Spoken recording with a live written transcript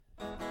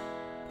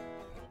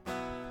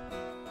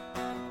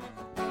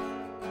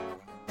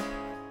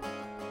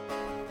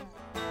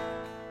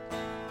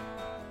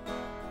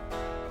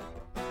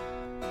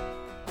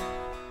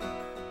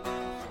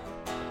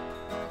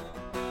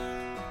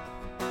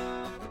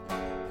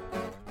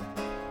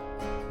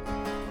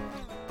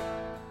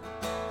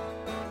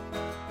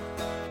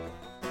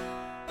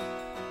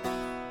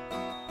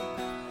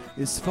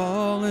is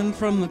falling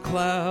from the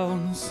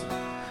clouds,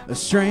 a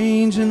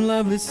strange and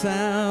lovely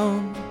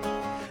sound.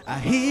 I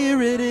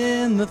hear it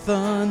in the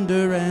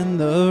thunder and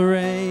the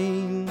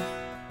rain.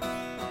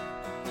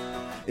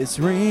 It's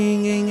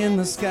ringing in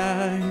the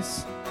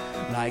skies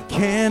like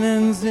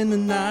cannons in the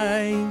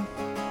night.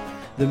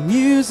 The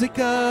music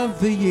of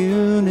the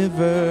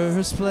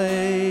universe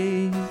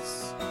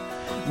plays.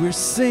 We're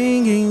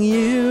singing,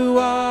 you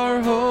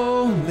are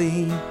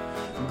holy,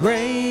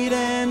 great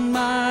and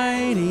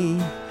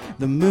mighty.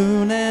 The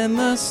moon and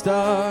the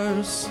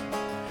stars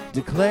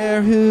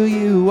declare who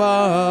you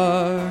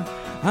are.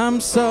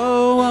 I'm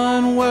so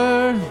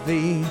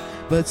unworthy,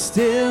 but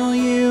still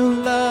you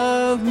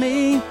love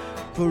me.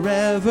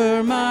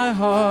 Forever my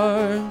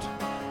heart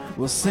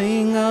will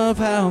sing of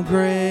how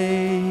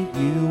great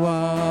you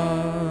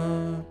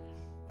are.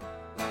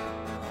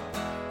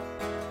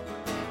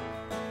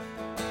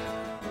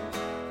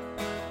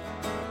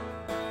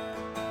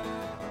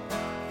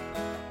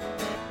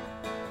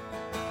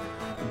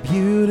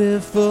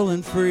 Beautiful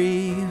and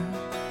free,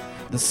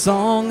 the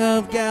song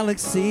of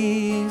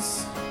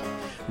galaxies,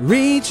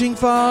 reaching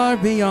far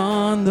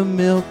beyond the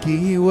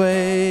Milky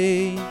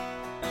Way.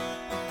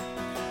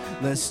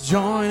 Let's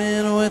join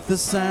in with the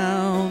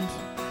sound.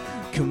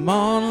 Come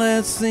on,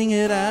 let's sing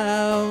it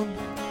out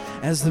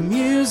as the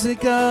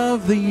music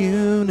of the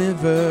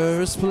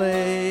universe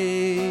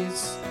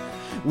plays.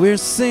 We're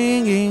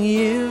singing,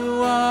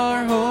 you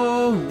are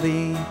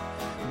holy,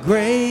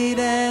 great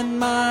and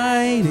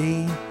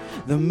mighty.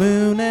 The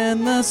moon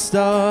and the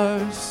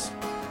stars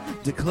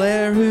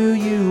declare who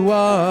you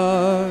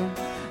are.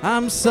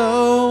 I'm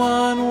so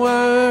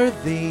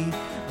unworthy,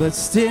 but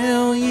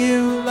still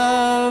you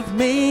love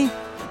me.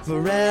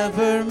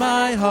 Forever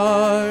my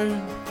heart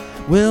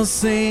will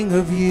sing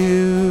of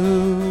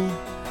you.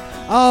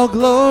 All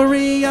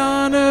glory,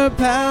 honor,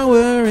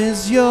 power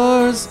is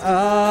yours.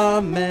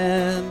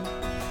 Amen.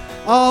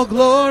 All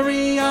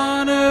glory,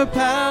 honor,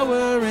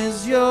 power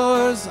is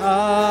yours.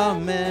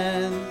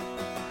 Amen.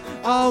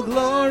 All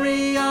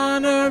glory,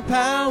 honor,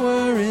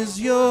 power is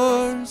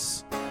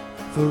yours.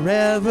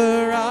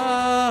 Forever.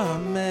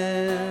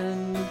 Amen.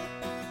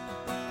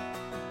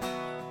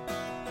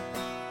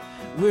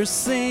 We're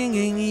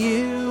singing,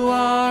 you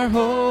are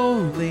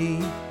holy,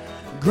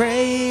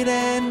 great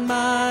and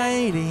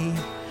mighty.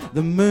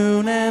 The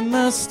moon and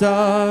the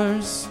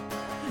stars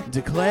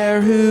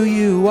declare who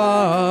you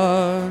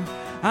are.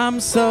 I'm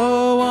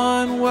so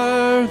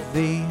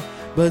unworthy,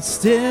 but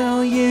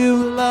still you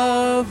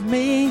love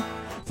me.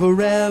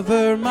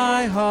 Forever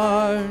my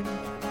heart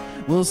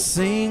will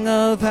sing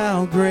of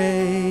how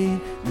great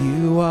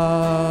you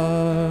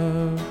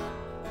are.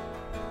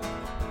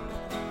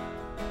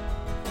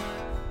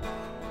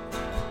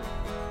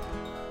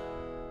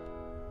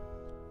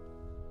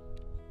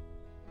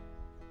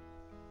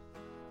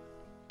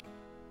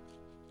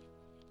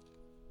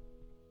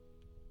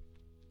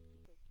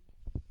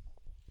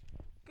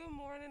 Good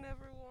morning,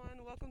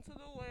 everyone. Welcome to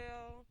the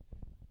well.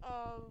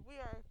 We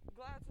are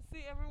glad to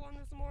see everyone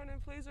this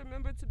morning. Please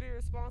remember to be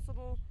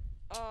responsible,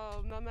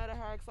 no matter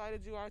how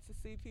excited you are to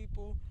see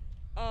people.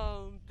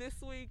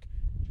 This week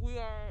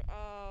we're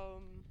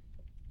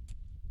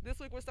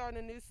starting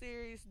a new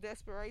series,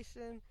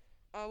 Desperation.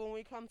 When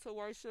we come to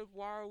worship,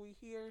 why are we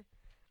here?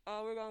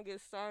 We're gonna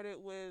get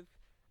started with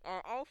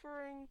our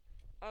offering.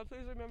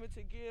 Please remember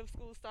to give.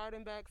 School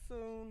starting back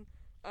soon.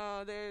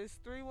 There's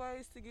 3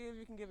 ways to give.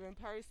 You can give in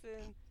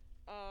person,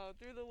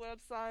 through the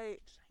website,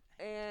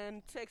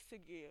 and text to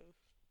give.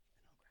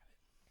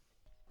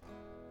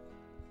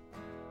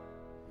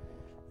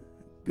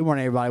 Good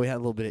morning, everybody. We had a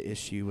little bit of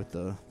issue with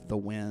the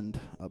wind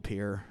up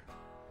here.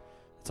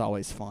 It's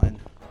always fun.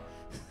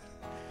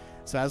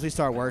 So as we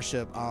start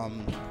worship,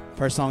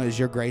 first song is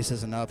Your Grace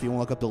Is Enough. If you want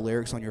to look up the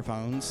lyrics on your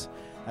phones,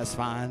 that's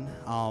fine.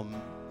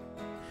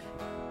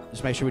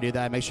 Just make sure we do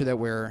that. Make sure that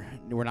we're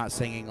not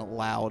singing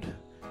loud.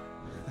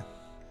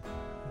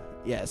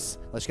 Yes,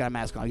 let's get a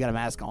mask on. You got a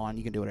mask on,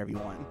 you can do whatever you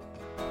want.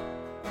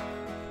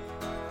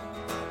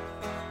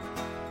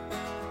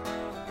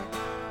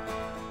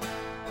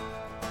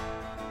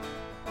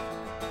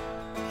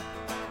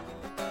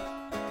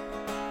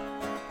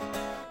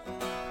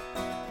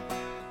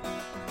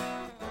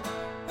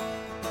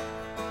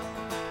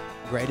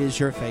 Great is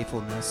your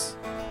faithfulness.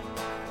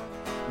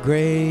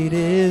 Great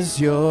is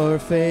your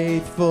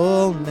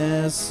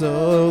faithfulness,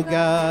 O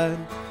God.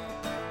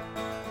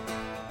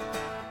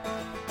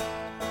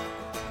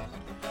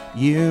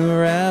 You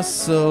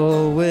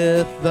wrestle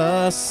with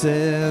the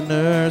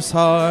sinner's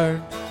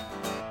heart.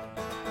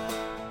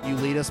 You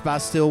lead us by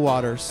still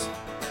waters.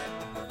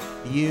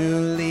 You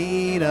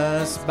lead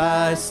us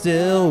by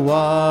still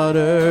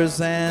waters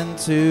and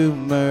to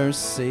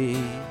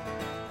mercy.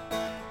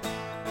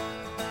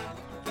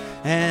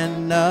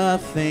 And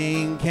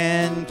nothing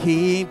can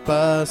keep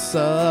us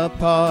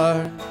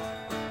apart.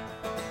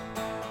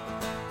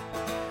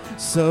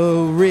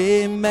 So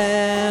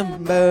remember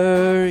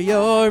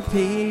your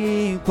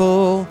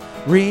people,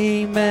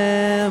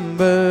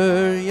 remember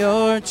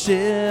your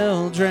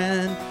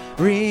children,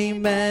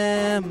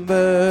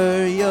 remember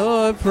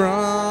your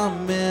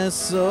promise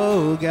promise,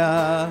 oh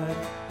God.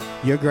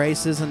 Your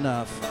grace is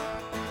enough.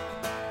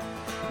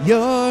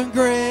 Your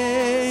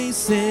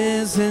grace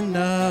is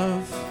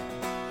enough.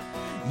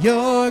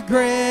 Your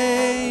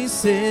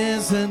grace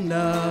is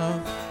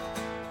enough.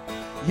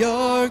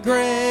 Your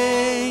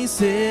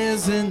grace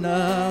is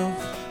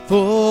enough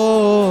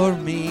for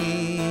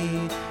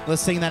me.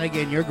 Let's sing that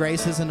again. Your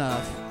grace is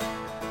enough.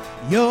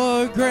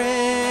 Your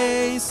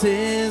grace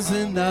is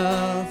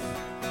enough.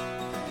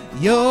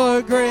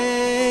 Your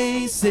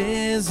grace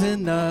is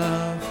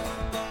enough.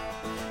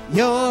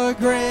 Your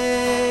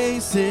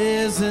grace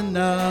is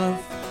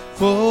enough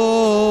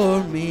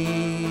for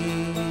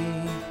me.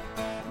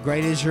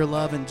 Great is your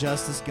love and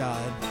justice,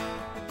 God.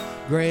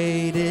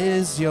 Great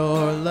is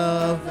your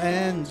love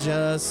and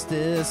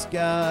justice,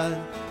 God.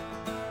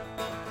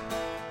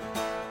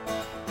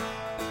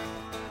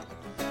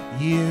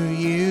 You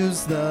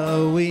use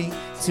the weak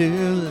to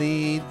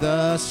lead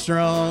the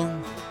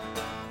strong.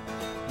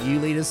 You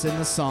lead us in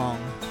the song.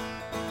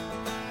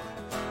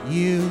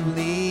 You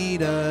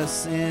lead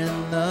us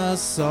in the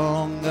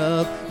song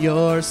of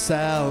your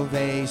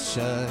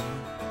salvation.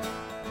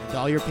 And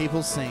all your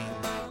people sing.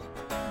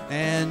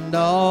 And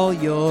all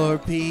your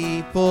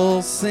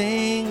people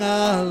sing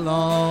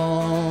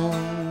along.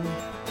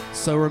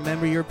 So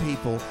remember your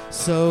people.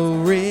 So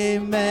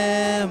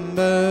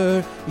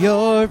remember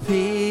your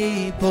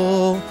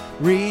people.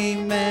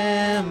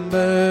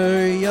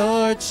 Remember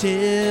your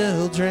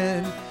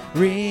children.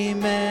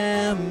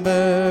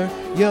 Remember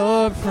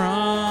your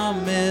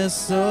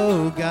promise,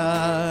 oh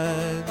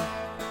God.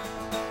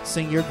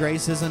 Sing, your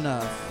grace is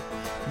enough.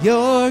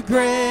 Your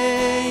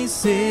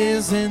grace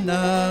is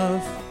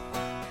enough.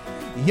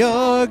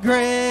 Your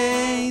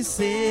grace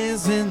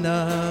is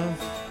enough.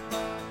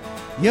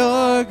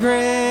 Your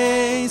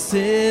grace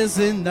is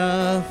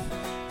enough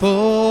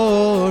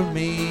for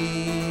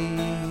me.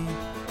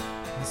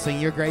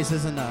 Sing, your grace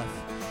is enough.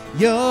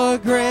 Your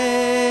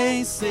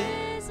grace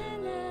is enough.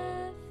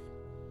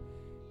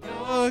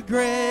 Your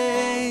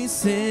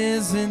grace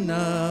is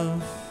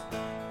enough.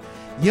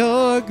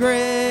 Your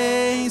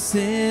grace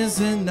is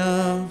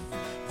enough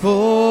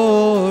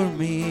for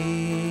me.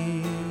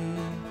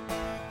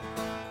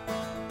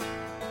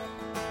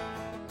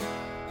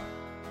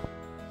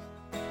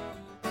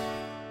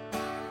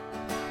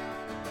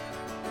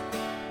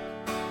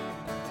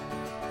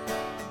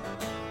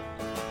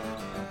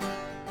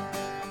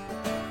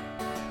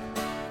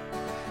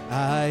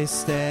 I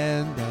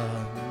stand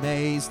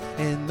amazed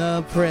in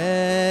the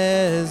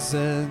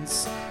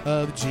presence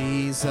of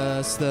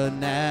Jesus the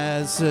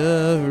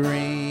Nazarene,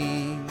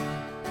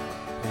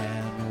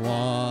 and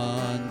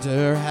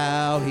wonder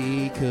how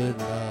he could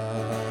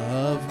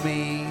love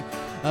me,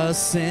 a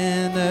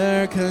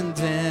sinner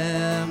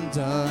condemned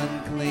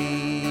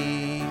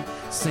unclean,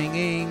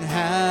 singing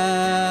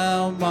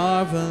how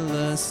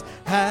marvelous,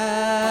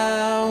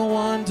 how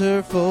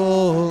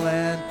wonderful,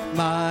 and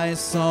my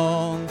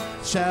song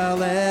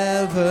shall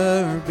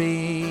ever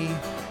be.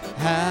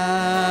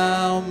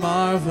 How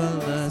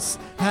marvelous,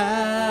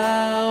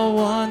 how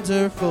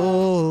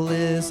wonderful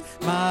is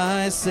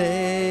my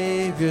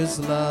Savior's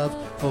love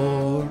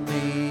for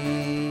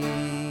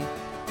me.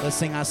 Let's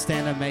sing, I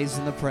stand amazed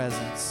in the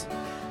presence.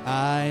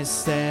 I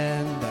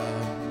stand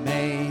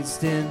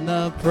amazed in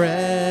the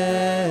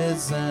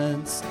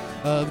presence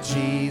of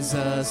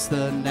Jesus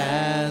the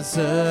Nazarene,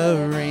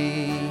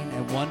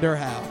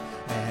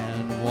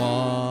 and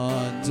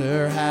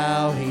wonder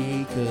how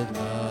he could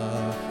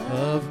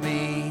love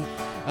me,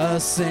 a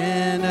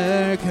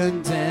sinner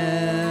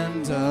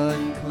condemned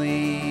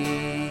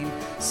unclean,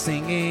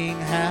 singing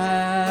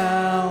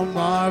how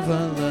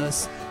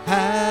marvelous,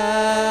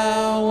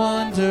 how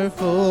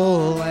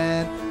wonderful,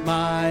 and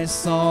my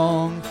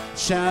song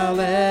shall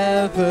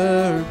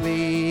ever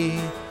be.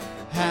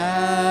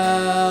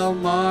 How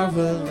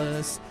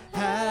marvelous,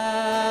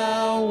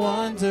 how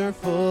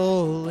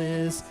wonderful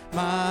is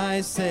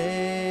my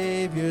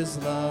Savior's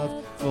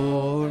love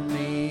for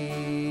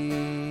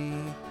me.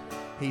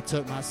 He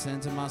took my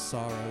sins and my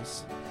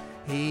sorrows.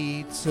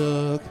 He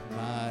took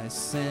my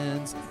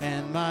sins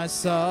and my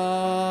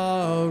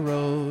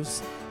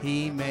sorrows.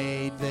 He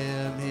made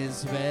them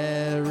his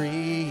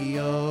very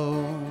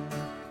own.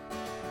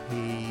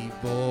 He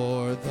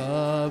bore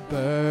the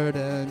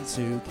burden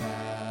to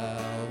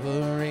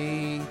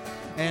Calvary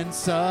and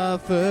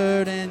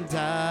suffered and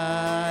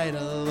died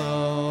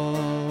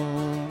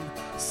alone,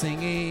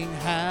 singing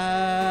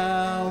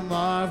how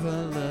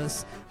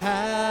marvelous,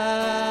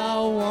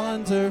 how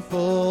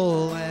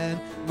wonderful,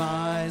 and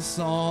my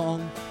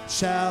song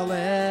shall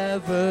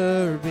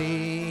ever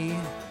be.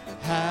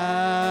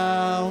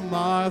 How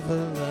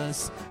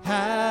marvelous,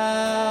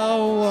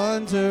 how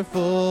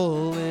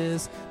wonderful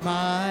is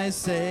my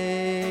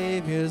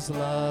Savior's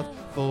love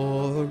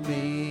for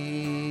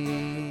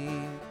me.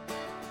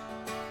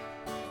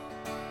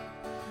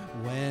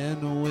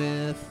 When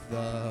with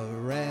the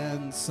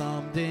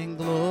ransomed in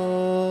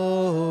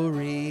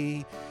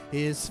glory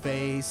his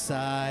face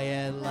I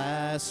at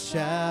last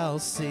shall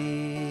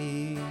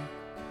see,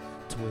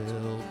 'twill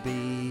will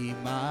be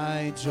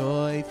my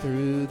joy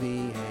through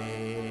the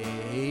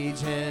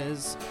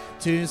ages,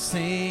 to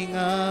sing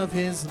of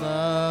his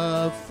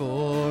love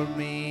for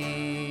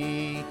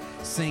me,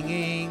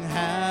 singing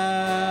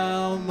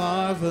how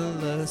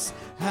marvelous,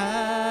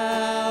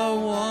 how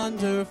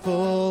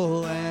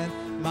wonderful,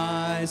 and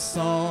my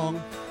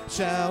song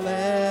shall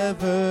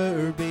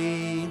ever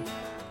be.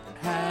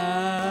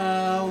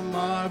 How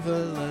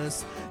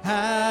marvelous,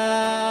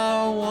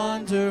 how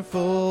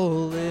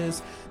wonderful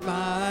is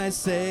my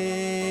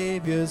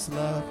Savior's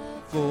love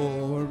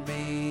for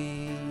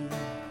me.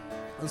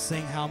 Let's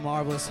sing how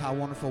marvelous, how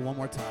wonderful one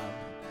more time.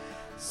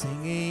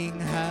 Singing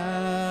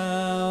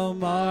how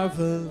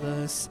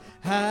marvelous,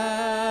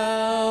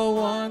 how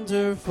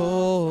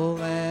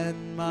wonderful,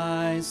 and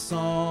my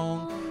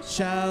song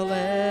shall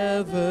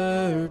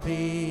ever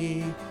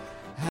be.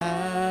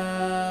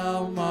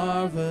 How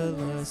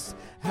marvelous,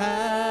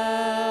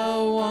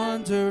 how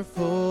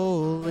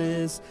wonderful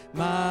is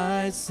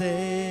my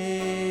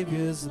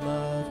Savior's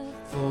love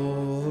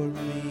for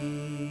me.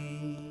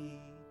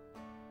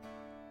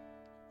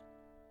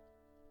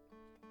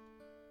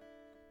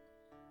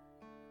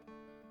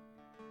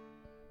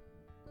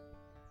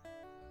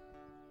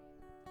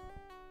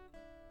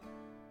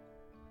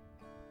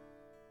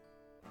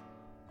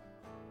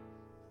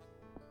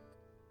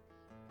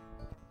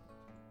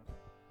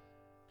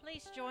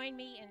 Please join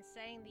me in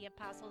saying the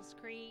Apostles'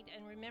 Creed,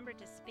 and remember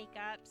to speak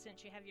up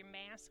since you have your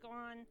mask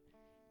on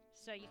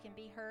so you can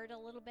be heard a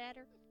little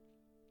better.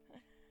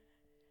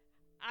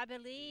 I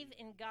believe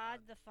in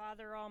God the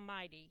Father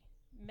Almighty,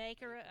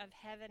 maker of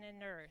heaven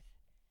and earth,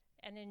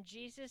 and in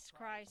Jesus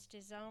Christ,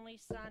 his only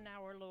Son,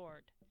 our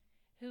Lord,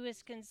 who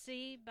is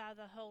conceived by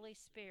the Holy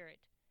Spirit,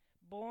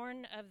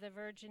 born of the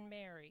Virgin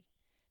Mary,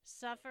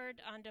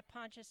 suffered under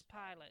Pontius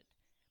Pilate,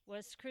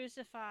 was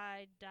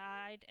crucified,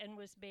 died, and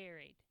was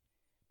buried.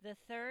 The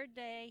third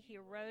day he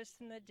rose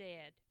from the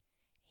dead.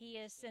 He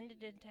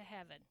ascended into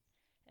heaven,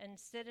 and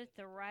sitteth at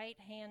the right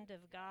hand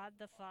of God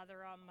the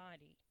Father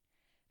Almighty.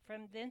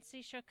 From thence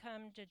he shall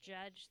come to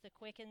judge the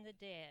quick and the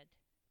dead.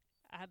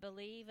 I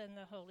believe in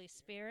the Holy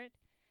Spirit,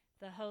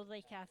 the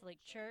Holy Catholic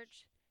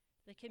Church,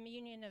 the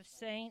communion of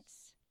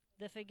saints,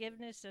 the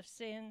forgiveness of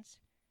sins,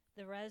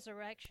 the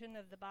resurrection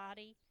of the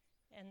body,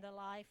 and the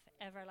life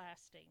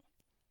everlasting.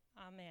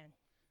 Amen.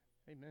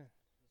 Amen.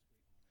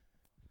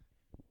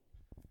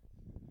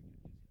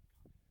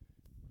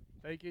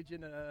 Thank you,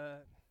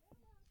 Jeanette.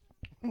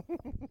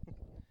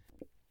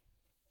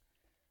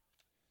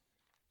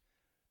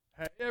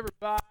 Hey,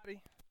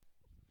 everybody.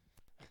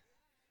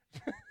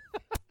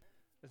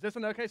 Is this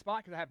an okay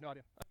spot? Because I have no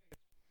idea.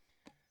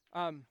 So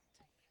I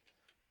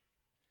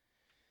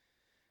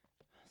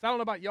don't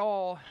know about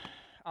y'all,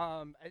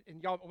 and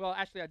y'all. Well,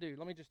 actually, I do.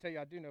 Let me just tell you,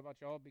 I do know about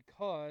y'all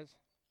because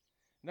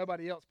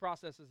nobody else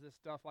processes this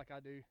stuff like I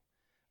do.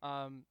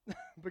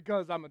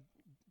 Because I'm a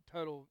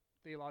total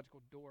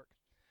theological dork.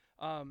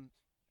 I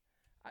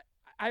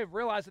have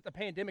realized that the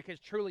pandemic has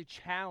truly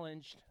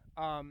challenged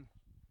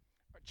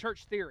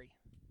church theory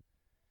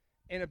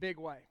in a big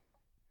way.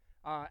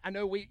 I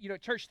know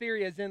church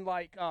theory is in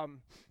like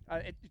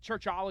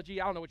churchology.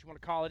 I don't know what you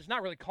want to call it. It's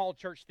not really called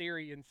church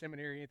theory in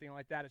seminary or anything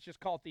like that. It's just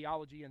called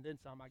theology and then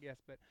some, I guess.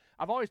 But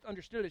I've always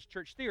understood it's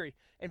church theory.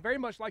 And very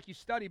much like you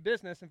study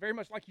business and very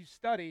much like you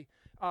study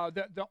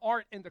the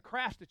art and the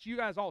crafts that you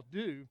guys all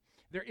do,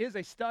 there is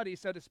a study,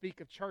 so to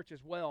speak, of church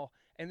as well.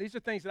 And these are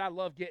things that I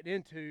love getting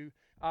into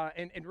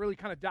and really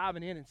kind of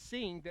diving in and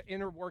seeing the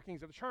inner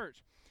workings of the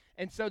church.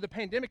 And so the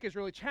pandemic has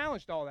really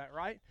challenged all that,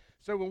 right?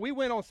 So when we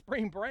went on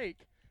spring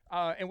break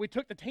and we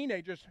took the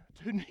teenagers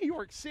to New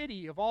York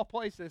City, of all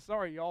places,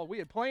 sorry, y'all, we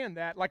had planned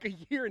that like a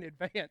year in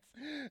advance.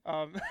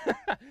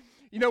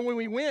 When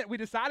we went, we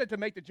decided to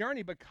make the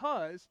journey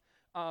because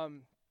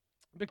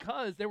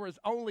there was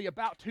only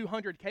about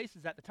 200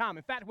 cases at the time.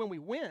 In fact, when we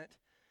went,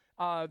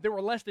 there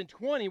were less than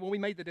 20 when we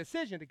made the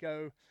decision to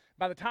go.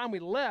 By the time we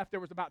left, there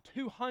was about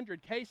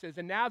 200 cases,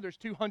 and now there's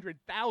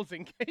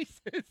 200,000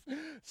 cases.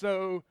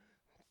 So,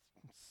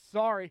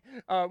 sorry,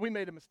 we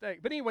made a mistake.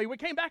 But anyway, we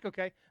came back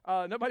okay.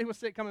 Nobody was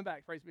sick coming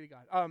back, praise be to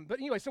God. But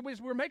anyway, so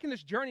as we're making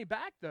this journey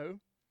back, though,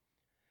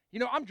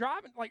 I'm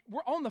driving, like,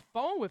 we're on the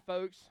phone with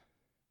folks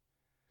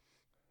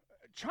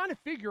trying to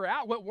figure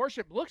out what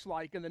worship looks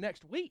like in the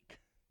next week,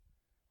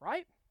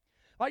 right?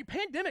 Like,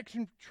 pandemics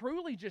have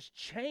truly just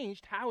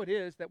changed how it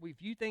is that we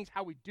view things,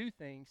 how we do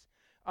things.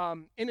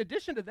 In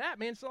addition to that,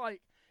 man, so like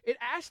it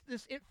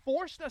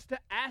forced us to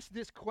ask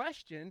this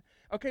question,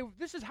 okay,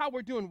 this is how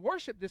we're doing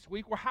worship this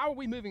week, or how are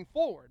we moving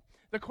forward?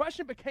 The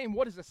question became,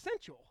 what is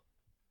essential?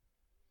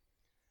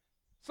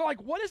 So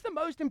like, what is the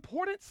most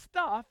important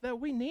stuff that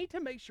we need to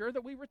make sure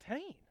that we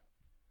retain?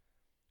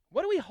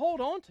 What do we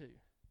hold on to?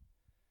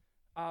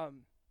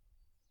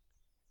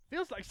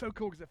 Feels like so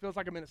cool because it feels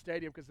like I'm in a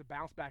stadium because the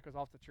bounce back was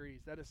off the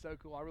trees. That is so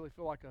cool. I really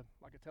feel like a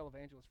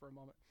televangelist for a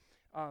moment.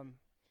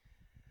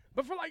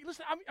 But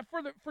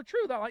for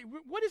true though, like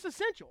what is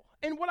essential?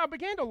 And what I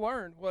began to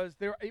learn was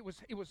it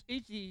was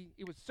easy.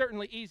 It was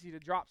certainly easy to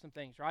drop some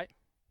things, right?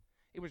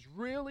 It was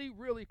really,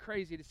 really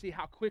crazy to see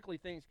how quickly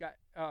things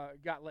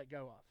got let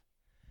go of.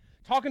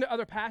 Talking to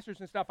other pastors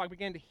and stuff, I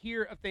began to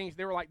hear of things.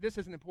 They were like, this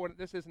isn't important,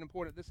 this isn't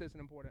important, this isn't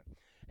important.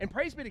 And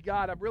praise be to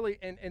God, I really,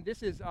 and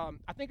this is,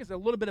 I think is a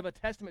little bit of a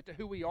testament to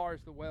who we are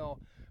as the Well.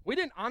 We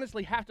didn't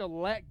honestly have to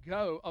let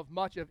go of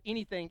much of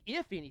anything,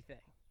 if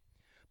anything.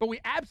 But we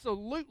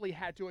absolutely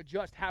had to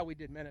adjust how we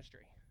did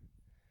ministry.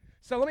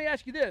 So let me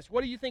ask you this.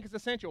 What do you think is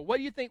essential?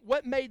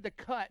 What made the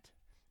cut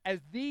as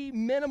the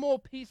minimal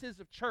pieces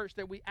of church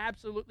that we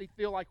absolutely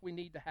feel like we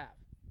need to have?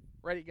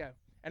 Ready to go.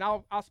 And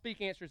I'll speak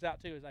answers out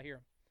too as I hear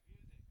them.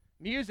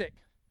 Music.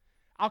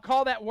 I'll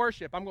call that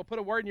worship. I'm going to put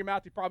a word in your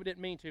mouth you probably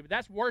didn't mean to, but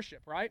that's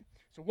worship, right?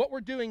 So what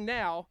we're doing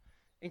now,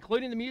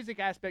 including the music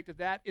aspect of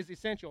that, is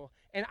essential.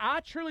 And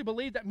I truly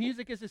believe that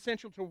music is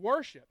essential to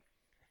worship.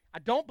 I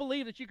don't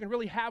believe that you can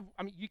really have,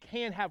 you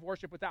can have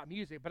worship without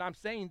music, but I'm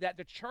saying that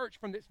the church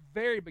from its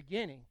very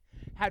beginning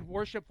had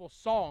worshipful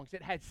songs.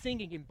 It had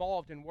singing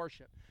involved in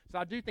worship. So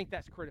I do think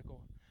that's critical.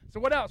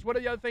 So what else? What are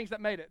the other things that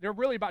made it? There are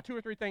really about 2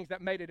 or 3 things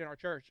that made it in our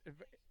church.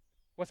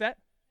 What's that?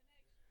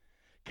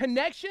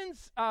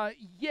 Connections,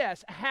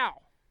 yes. How?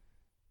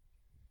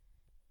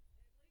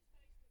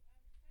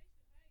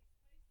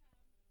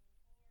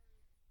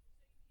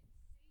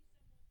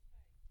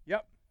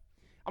 Yep.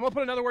 I'm going to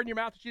put another word in your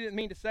mouth that you didn't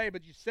mean to say,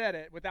 but you said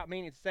it without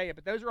meaning to say it.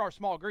 But those are our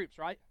small groups,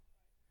 right?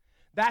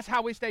 That's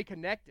how we stay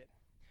connected.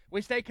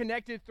 We stay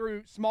connected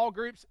through small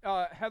groups.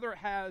 Heather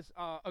has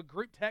a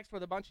group text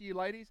with a bunch of you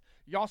ladies.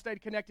 Y'all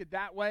stayed connected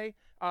that way.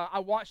 I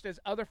watched as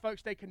other folks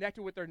stayed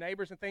connected with their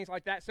neighbors and things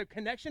like that. So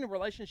connection and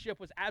relationship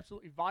was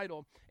absolutely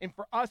vital. And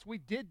for us, we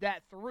did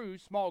that through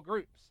small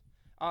groups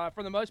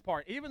for the most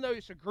part. Even though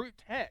it's a group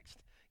text,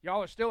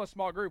 y'all are still a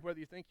small group, whether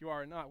you think you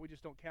are or not. We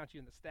just don't count you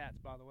in the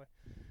stats, by the way.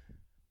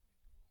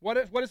 What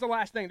is the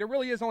last thing? There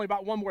really is only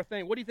about one more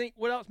thing. What do you think?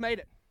 What else made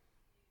it?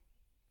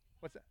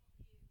 What's that?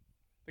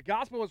 The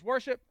gospel is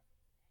worship.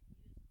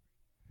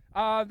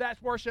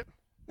 That's worship.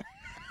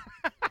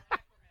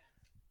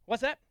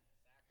 What's that?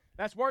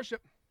 That's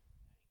worship.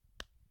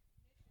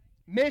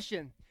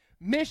 Mission.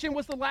 Mission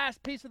was the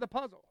last piece of the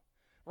puzzle,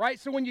 right?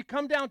 So when you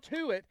come down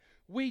to it,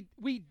 we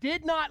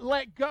did not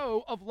let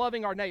go of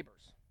loving our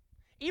neighbors,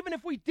 even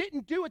if we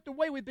didn't do it the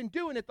way we've been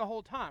doing it the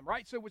whole time,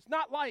 right? So it's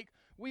not like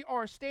we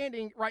are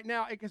standing right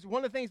now, because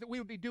one of the things that we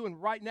would be doing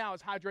right now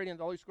is hydrating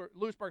the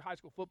Lewisburg High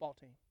School football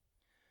team.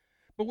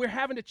 But we're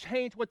having to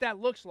change what that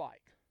looks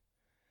like.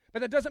 But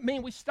that doesn't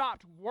mean we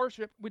stopped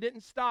worship. We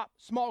didn't stop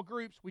small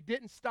groups. We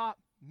didn't stop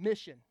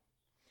mission.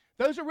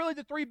 Those are really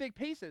the 3 big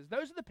pieces.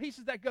 Those are the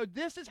pieces that go,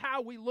 this is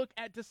how we look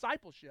at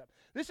discipleship.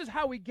 This is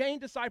how we gain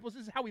disciples.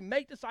 This is how we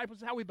make disciples.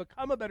 This is how we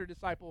become a better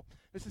disciple.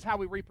 This is how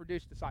we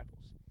reproduce disciples.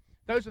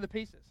 Those are the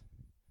pieces.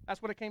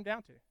 That's what it came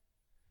down to.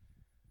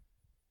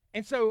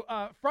 And so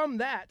from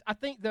that, I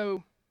think,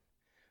 though,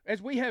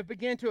 as we have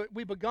begun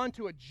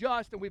to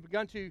adjust and we've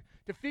begun to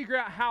figure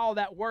out how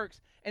that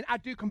works, and I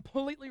do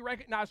completely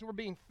recognize that we're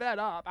being fed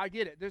up. I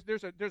get it.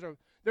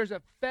 There's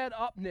a fed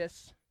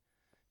upness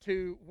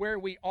to where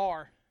we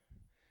are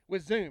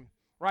with Zoom,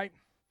 right?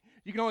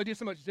 You can only do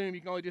so much Zoom.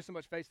 You can only do so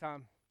much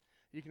FaceTime.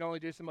 You can only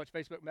do so much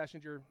Facebook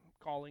Messenger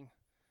calling.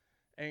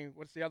 And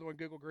what's the other one?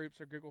 Google Groups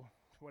or Google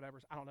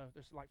whatever. I don't know.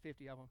 There's like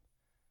 50 of them.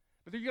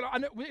 But I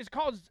know it's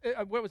called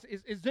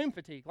is Zoom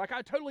fatigue. Like,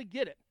 I totally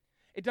get it.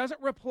 It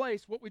doesn't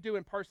replace what we do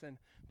in person.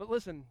 But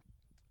listen,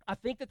 I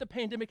think that the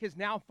pandemic is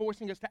now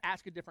forcing us to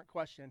ask a different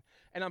question.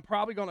 And I'm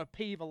probably going to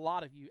peeve a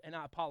lot of you, and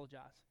I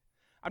apologize.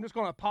 I'm just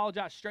going to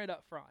apologize straight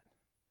up front.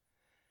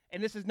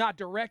 And this is not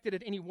directed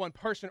at any one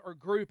person or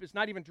group. It's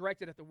not even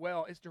directed at the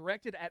Well. It's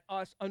directed at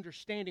us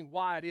understanding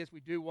why it is we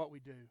do what we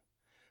do.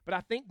 But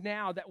I think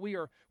now that we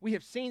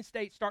have seen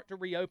states start to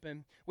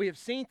reopen, we have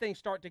seen things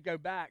start to go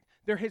back,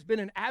 there has been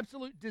an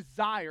absolute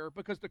desire,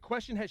 because the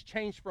question has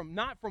changed from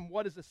not from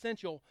what is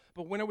essential,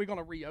 but when are we going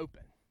to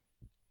reopen,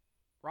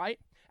 right?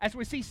 As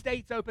we see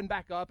states open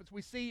back up, as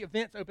we see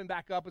events open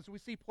back up, as we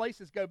see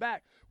places go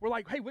back, we're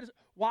like, hey,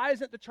 why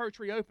isn't the church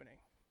reopening?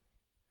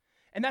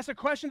 And that's a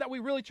question that we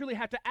really truly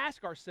have to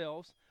ask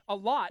ourselves a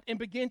lot and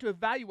begin to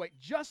evaluate,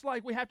 just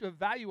like we have to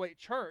evaluate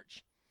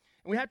church,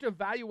 and we have to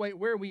evaluate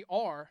where we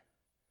are.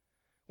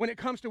 When it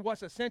comes to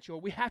what's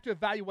essential, we have to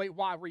evaluate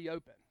why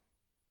reopen.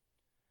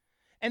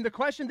 And the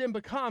question then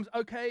becomes,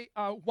 okay,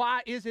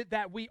 why is it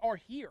that we are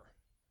here?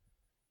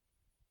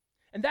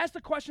 And that's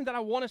the question that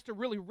I want us to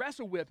really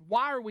wrestle with.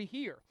 Why are we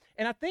here?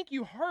 And I think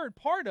you heard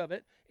part of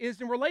it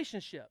is in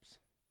relationships.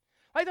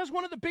 Like, that's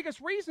one of the biggest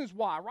reasons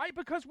why, right?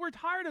 Because we're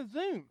tired of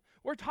Zoom.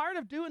 We're tired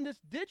of doing this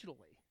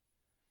digitally.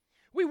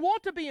 We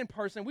want to be in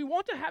person. We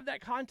want to have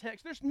that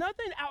context. There's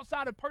nothing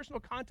outside of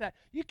personal contact.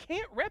 You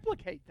can't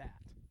replicate that.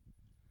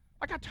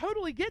 Like, I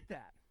totally get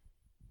that.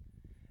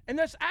 And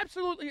that's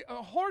absolutely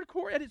a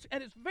hardcore, at its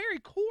very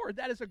core,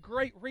 that is a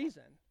great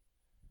reason.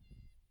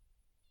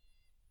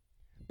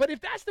 But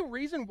if that's the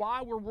reason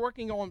why we're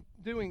working on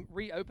doing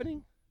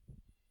reopening,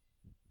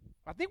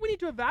 I think we need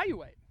to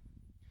evaluate.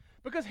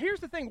 Because here's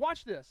the thing,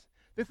 watch this.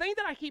 The thing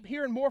that I keep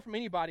hearing more from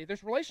anybody,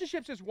 there's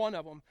relationships is one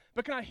of them,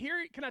 but can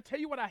I tell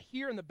you what I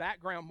hear in the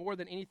background more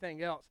than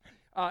anything else?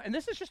 And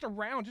this is just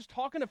around, just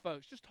talking to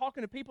folks, just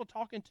talking to people,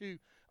 talking to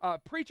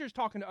preachers,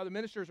 talking to other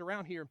ministers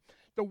around here.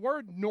 The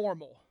word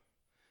normal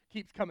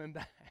keeps coming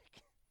back.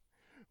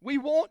 We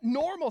want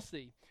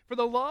normalcy. For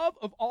the love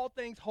of all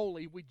things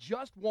holy, we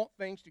just want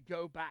things to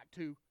go back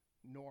to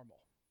normal.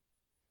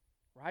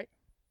 Right?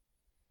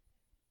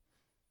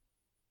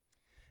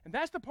 And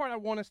that's the part I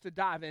want us to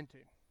dive into.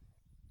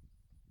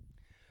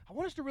 I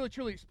want us to really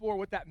truly explore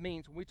what that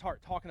means when we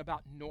start talking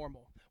about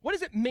normal. What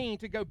does it mean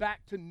to go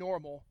back to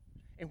normal?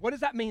 And what does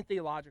that mean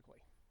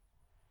theologically?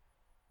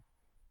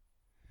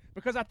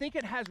 Because I think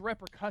it has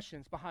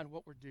repercussions behind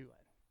what we're doing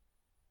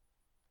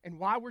and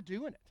why we're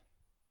doing it.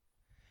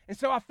 And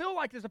so I feel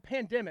like there's a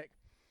pandemic,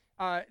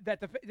 as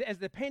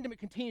the pandemic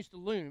continues to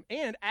loom,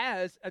 and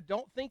as I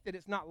don't think that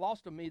it's not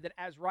lost on me that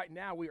as right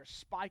now we are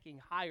spiking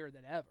higher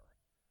than ever.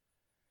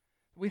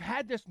 We've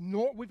had this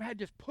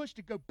push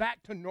to go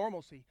back to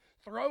normalcy.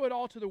 Throw it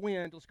all to the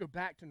wind. Let's go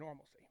back to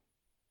normalcy.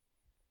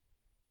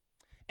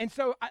 And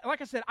so,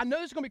 like I said, I know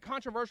this is going to be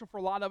controversial for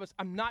a lot of us.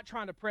 I'm not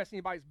trying to press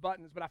anybody's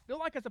buttons, but I feel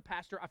like as a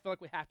pastor, I feel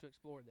like we have to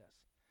explore this.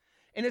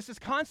 And it's this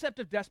concept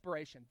of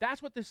desperation.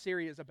 That's what this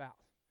series is about.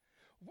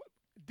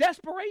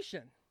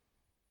 Desperation.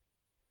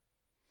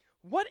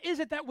 What is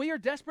it that we are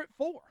desperate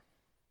for?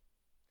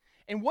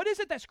 And what is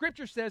it that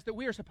Scripture says that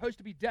we are supposed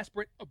to be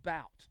desperate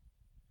about?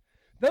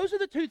 Those are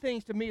the two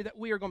things to me that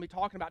we are going to be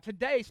talking about.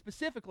 Today,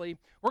 specifically,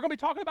 we're going to be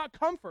talking about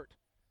comfort.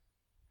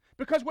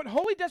 Because what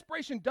holy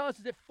desperation does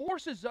is it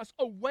forces us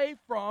away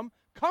from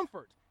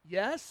comfort.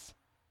 Yes,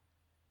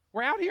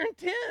 we're out here in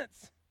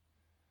tents.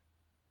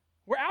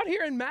 We're out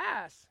here in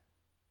mass.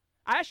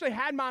 I actually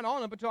had mine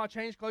on up until I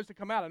changed clothes to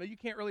come out. I know you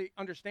can't really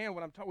understand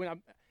what I'm talking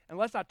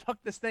unless I tuck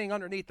this thing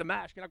underneath the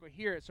mask. You're not going to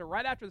hear it. So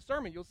right after the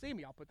sermon, you'll see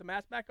me. I'll put the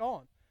mask back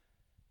on.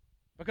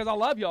 Because I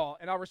love y'all,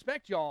 and I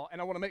respect y'all, and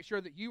I want to make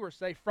sure that you are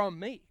safe from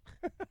me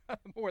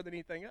more than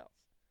anything else.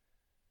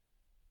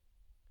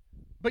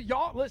 But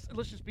y'all, let's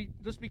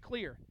be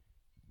clear.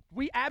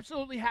 We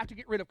absolutely have to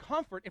get rid of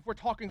comfort if we're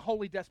talking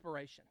holy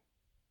desperation.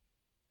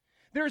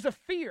 There is a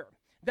fear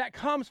that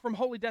comes from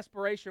holy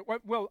desperation,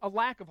 well, a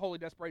lack of holy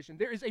desperation.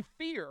 There is a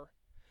fear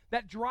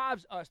that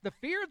drives us. The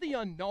fear of the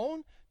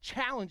unknown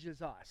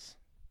challenges us.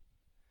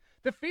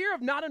 The fear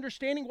of not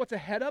understanding what's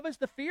ahead of us,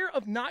 the fear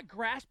of not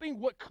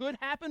grasping what could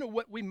happen or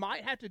what we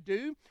might have to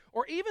do,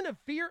 or even a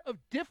fear of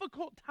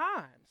difficult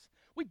times.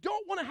 We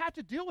don't want to have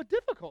to deal with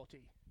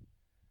difficulty.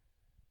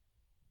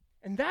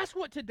 And that's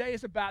what today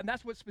is about, and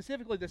that's what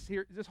specifically this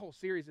whole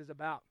series is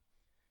about,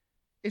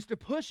 is to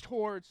push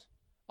towards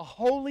a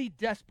holy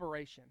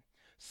desperation.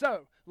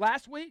 So,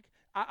 last week,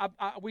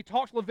 we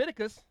talked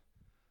Leviticus.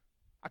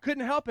 I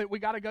couldn't help it. We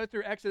got to go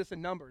through Exodus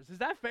and Numbers. Is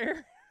that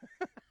fair?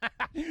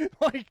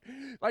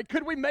 like,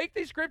 could we make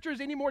these scriptures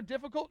any more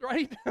difficult,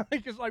 right?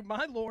 Because,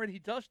 my Lord, he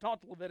just taught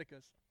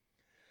Leviticus.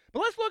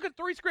 But let's look at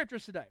 3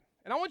 scriptures today.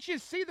 And I want you to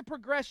see the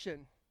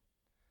progression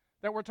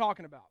that we're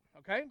talking about,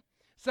 okay?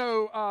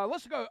 So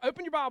let's go.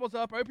 Open your Bibles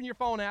up, or open your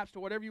phone apps to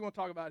whatever you want to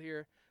talk about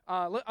here.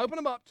 Open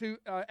them up to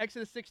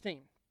Exodus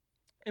 16.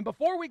 And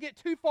before we get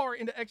too far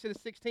into Exodus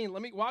 16,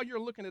 while you're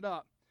looking it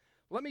up,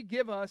 let me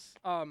give us,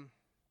 I'm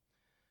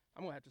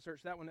going to have to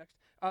search that one next.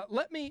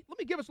 Let me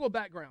give us a little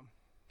background.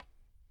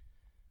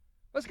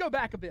 Let's go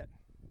back a bit.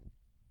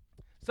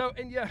 So,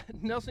 and yeah,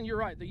 Nelson, you're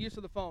right. The use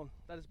of the phone,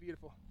 that is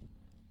beautiful.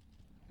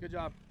 Good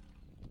job.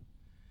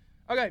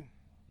 Okay.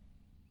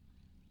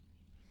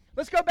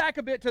 Let's go back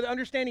a bit to the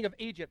understanding of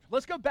Egypt.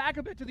 Let's go back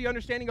a bit to the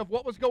understanding of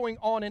what was going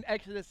on in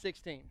Exodus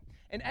 16.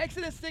 In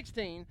Exodus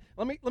 16,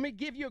 let me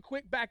give you a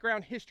quick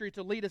background history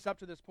to lead us up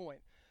to this point.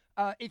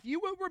 If you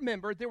will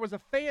remember, there was a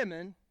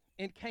famine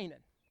in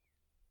Canaan.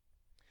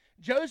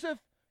 Joseph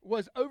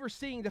was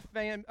overseeing the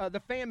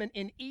famine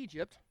in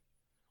Egypt,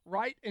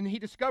 right? And he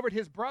discovered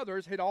his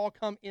brothers had all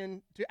come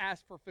in to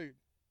ask for food.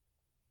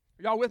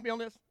 Are y'all with me on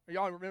this? Are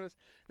y'all remember this?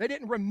 They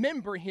didn't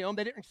remember him.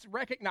 They didn't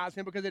recognize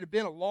him because it had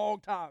been a long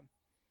time.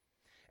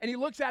 And he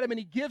looks at him and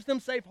he gives them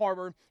safe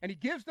harbor and he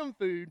gives them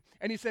food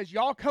and he says,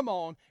 y'all come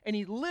on. And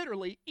he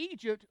literally,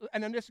 Egypt,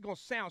 and this is going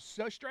to sound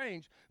so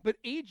strange, but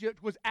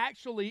Egypt was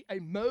actually a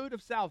mode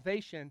of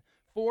salvation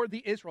for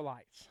the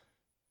Israelites.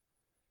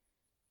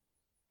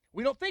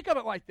 We don't think of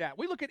it like that.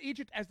 We look at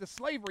Egypt as the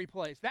slavery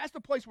place. That's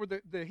the place where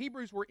the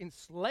Hebrews were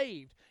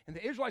enslaved and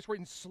the Israelites were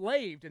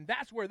enslaved, and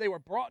that's where they were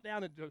brought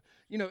down into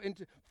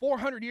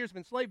 400 years of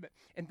enslavement.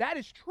 And that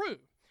is true.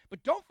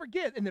 But don't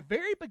forget, in the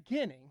very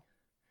beginning,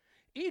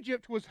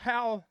 Egypt was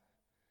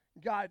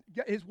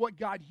what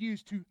God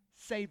used to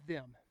save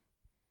them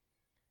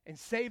and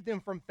save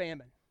them from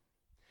famine.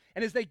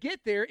 And as they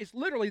get there, it's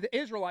literally the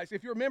Israelites.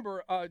 If you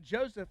remember,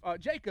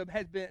 Jacob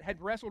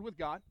had wrestled with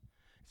God.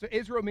 So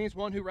Israel means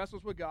one who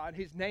wrestles with God.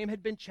 His name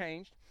had been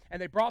changed,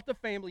 and they brought the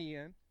family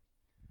in,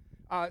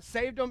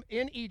 saved them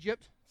in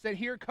Egypt, said,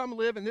 here, come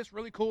live in this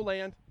really cool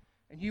land,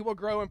 and you will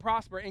grow and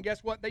prosper. And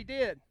guess what they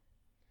did?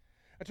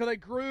 Until they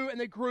grew and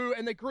they grew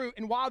and they grew.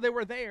 And while they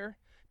were there,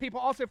 people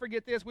also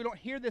forget this. We don't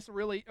hear this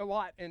really a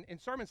lot in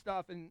sermon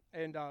stuff, and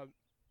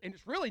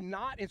it's really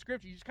not in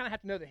Scripture. You just kind of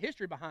have to know the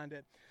history behind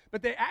it.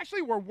 But they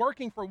actually were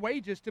working for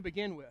wages to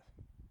begin with.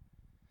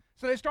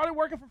 So they started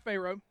working for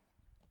Pharaoh.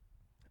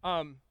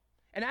 And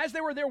as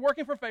they were there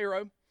working for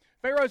Pharaoh,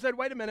 Pharaoh said,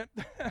 wait a minute,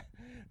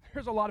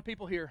 there's a lot of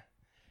people here.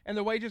 And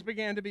the wages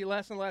began to be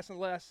less and less and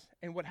less.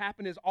 And what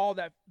happened is all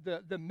that,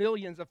 the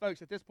millions of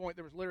folks, at this point,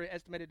 there was literally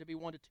estimated to be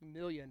 1 to 2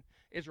 million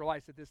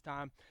Israelites at this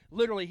time.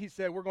 Literally, he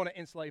said, we're going to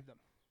enslave them.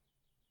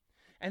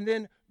 And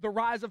then the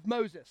rise of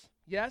Moses.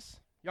 Yes?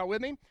 Y'all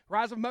with me?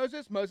 Rise of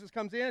Moses. Moses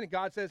comes in, and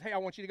God says, hey, I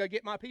want you to go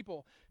get my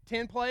people.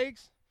 10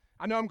 plagues.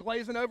 I know I'm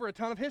glazing over a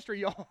ton of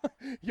history, y'all.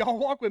 Y'all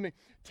walk with me.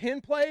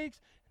 10 plagues.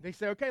 They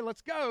say, okay,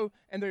 let's go.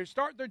 And they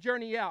start their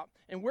journey out.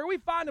 And where we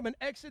find them in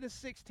Exodus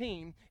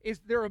 16 is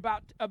they're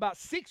about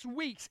 6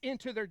 weeks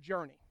into their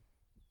journey.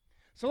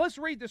 So let's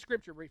read the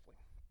scripture briefly.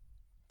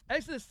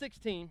 Exodus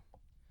 16,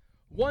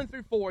 1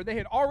 through 4. They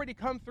had already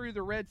come through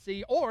the Red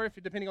Sea, or if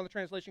depending on the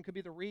translation, could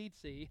be the Reed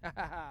Sea.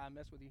 I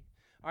mess with you.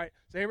 All right,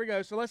 so here we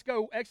go. So let's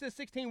go. Exodus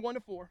 16, 1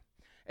 to 4.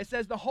 It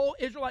says, the whole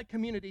Israelite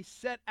community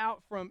set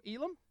out from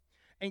Elim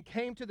and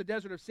came to the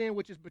desert of Sin,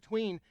 which is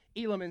between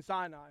Elim and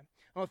Sinai,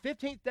 on the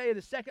 15th day of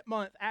the second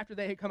month after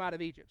they had come out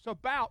of Egypt. So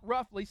about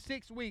roughly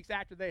 6 weeks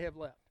after they have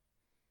left.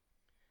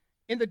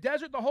 In the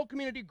desert, the whole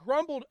community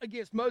grumbled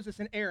against Moses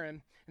and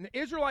Aaron, and the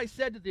Israelites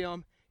said to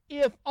them,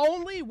 if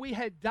only we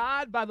had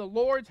died by the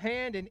Lord's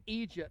hand in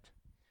Egypt.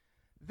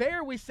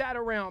 There we sat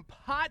around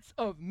pots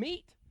of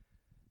meat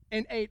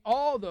and ate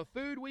all the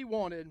food we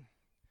wanted,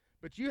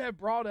 but you have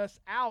brought us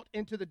out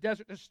into the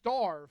desert to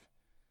starve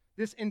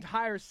this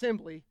entire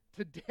assembly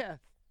to death.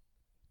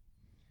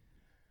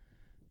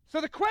 So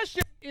the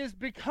question is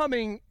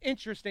becoming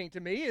interesting to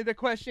me. The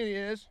question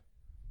is,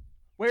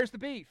 where's the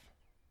beef?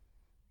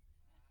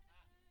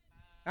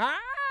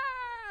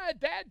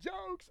 Dad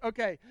jokes.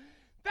 Okay,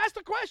 that's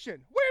the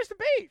question. Where's the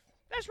beef?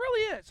 That's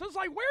really it. So it's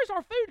like, where's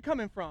our food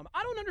coming from?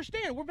 I don't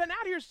understand. We've been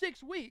out here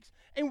 6 weeks,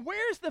 and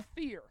where's the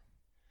fear?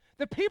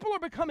 The people are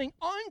becoming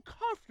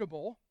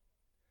uncomfortable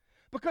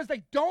because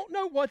they don't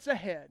know what's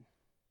ahead.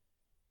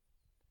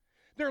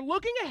 They're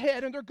looking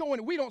ahead and they're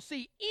going, we don't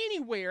see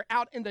anywhere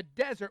out in the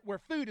desert where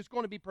food is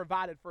going to be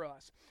provided for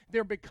us.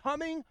 They're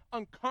becoming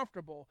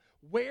uncomfortable.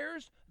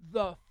 Where's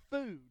the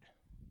food?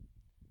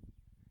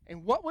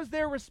 And what was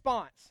their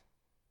response?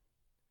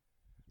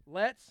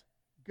 Let's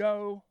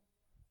go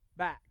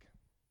back.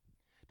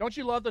 Don't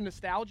you love the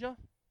nostalgia?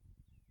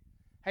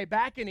 Hey,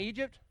 back in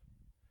Egypt,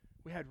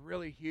 we had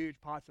really huge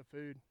pots of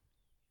food.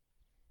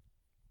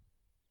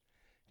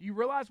 Do you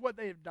realize what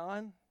they have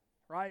done?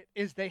 Right,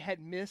 is they had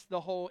missed the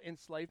whole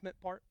enslavement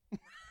part.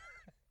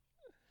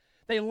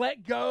 They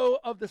let go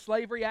of the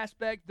slavery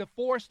aspect, the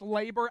forced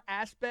labor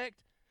aspect,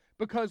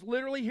 because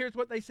literally here's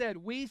what they said.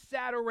 We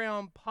sat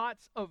around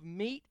pots of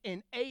meat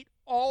and ate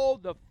all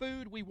the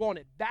food we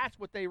wanted. That's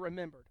what they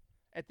remembered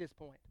at this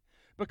point.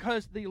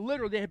 Because they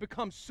had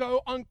become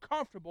so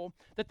uncomfortable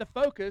that the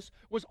focus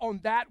was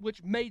on that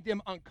which made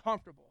them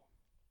uncomfortable.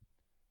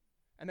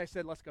 And they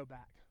said, let's go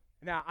back.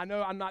 Now, I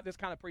know I'm not this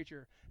kind of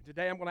preacher.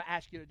 Today I'm going to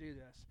ask you to do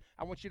this.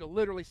 I want you to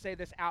literally say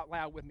this out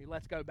loud with me.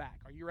 Let's go back.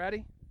 Are you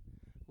ready?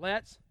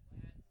 Let's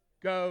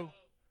go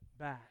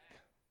back.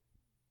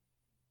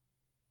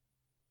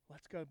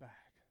 Let's go back.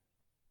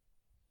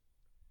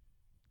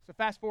 So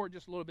fast forward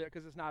just a little bit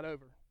because it's not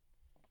over.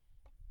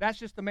 That's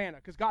just the manna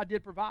because God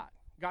did provide.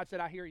 God said,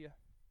 I hear you.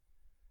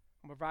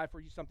 I'm going to provide for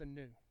you something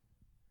new.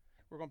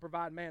 We're going to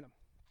provide manna.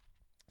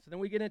 So then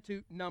we get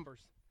into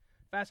Numbers.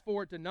 Fast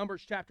forward to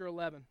Numbers chapter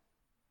 11.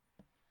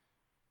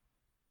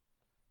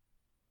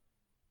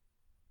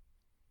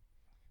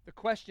 The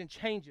question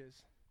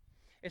changes.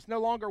 It's no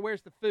longer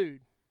where's the food.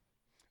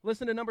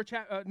 Listen to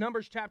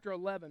Numbers chapter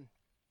 11.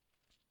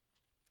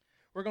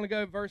 We're going to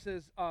go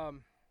verses, hang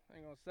on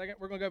a second.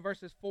 We're going to go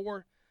verses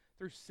 4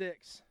 through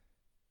 6.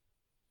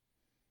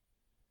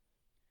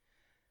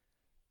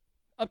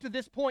 Up to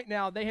this point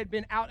now, they had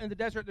been out in the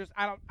desert.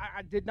 I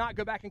did not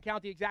go back and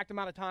count the exact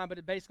amount of time, but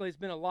it basically has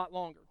been a lot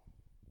longer.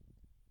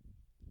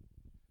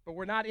 But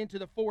we're not into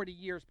the 40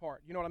 years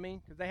part. You know what I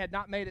mean? Because they had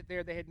not made it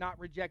there. They had not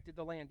rejected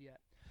the land yet.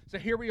 So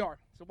here we are.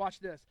 So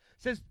watch this.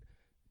 It says,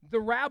 the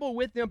rabble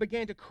with them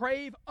began to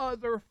crave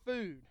other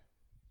food.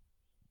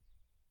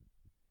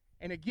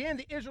 And again,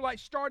 the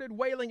Israelites started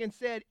wailing and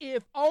said,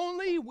 if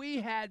only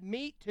we had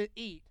meat to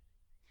eat.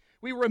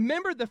 We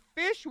remembered the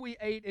fish we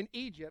ate in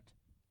Egypt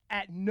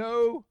at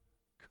no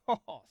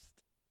cost.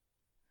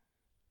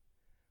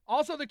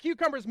 Also the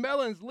cucumbers,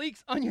 melons,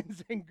 leeks,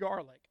 onions, and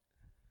garlic.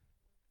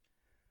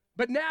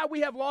 But now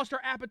we have lost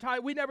our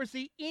appetite. We never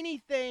see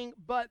anything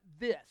but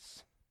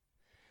this.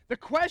 The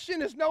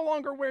question is no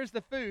longer where's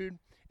the food.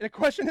 The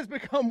question has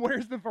become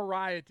where's the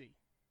variety?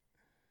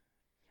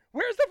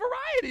 Where's the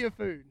variety of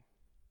food?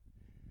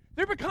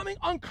 They're becoming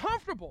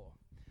uncomfortable.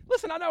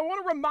 Listen, I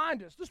want to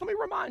remind us. Just let me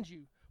remind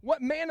you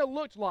what manna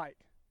looked like.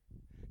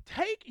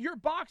 Take your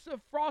box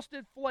of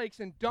Frosted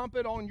Flakes and dump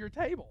it on your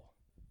table.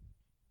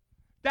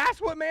 That's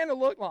what manna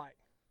looked like.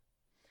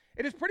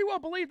 It is pretty well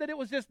believed that it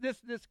was just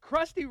this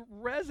crusty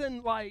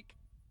resin-like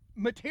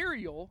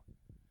material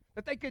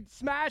that they could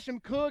smash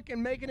and cook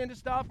and make it into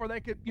stuff, or they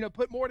could,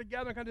 put more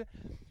together. And kind of,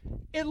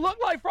 it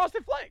looked like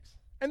Frosted Flakes.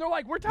 And they're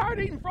like, we're tired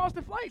of eating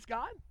Frosted Flakes,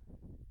 God.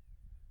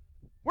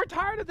 We're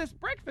tired of this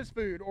breakfast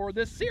food or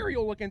this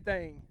cereal-looking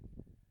thing.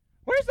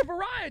 Where's the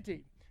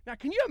variety? Now,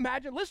 can you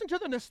imagine? Listen to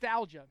the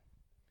nostalgia.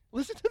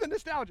 Listen to the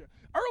nostalgia.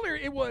 Earlier,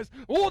 it was,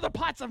 the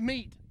pots of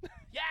meat.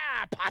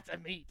 Yeah, pots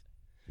of meat.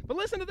 But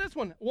listen to this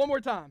one more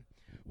time.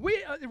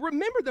 We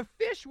remember the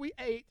fish we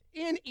ate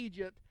in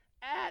Egypt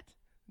at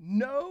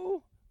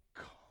no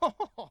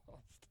cost.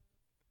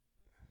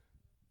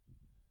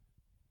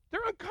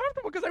 They're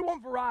uncomfortable because they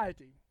want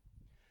variety.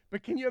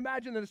 But can you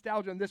imagine the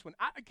nostalgia in this one?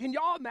 Can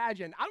y'all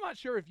imagine? I'm not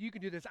sure if you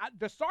can do this.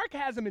 The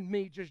sarcasm in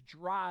me just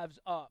drives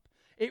up.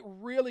 It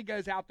really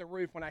goes out the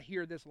roof when I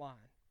hear this line.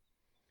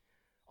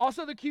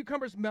 Also, the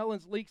cucumbers,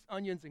 melons, leeks,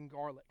 onions, and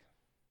garlic.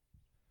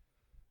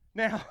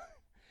 Now,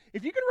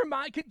 if you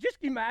can just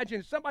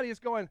imagine somebody is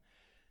going,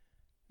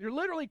 you're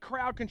literally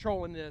crowd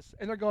controlling this,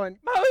 and they're going,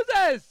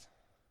 Moses,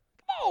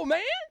 come on,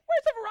 man,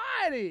 where's the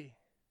variety?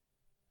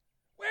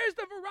 Where's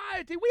the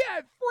variety? We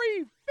had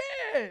free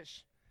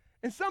fish.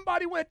 And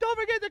somebody went, don't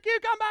forget the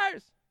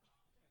cucumbers.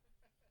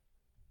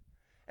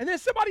 And then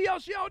somebody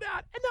else yelled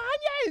out, and the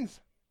onions.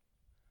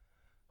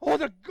 Oh,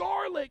 the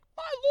garlic.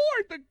 My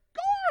Lord, the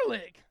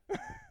garlic.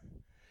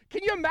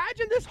 Can you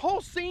imagine this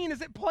whole scene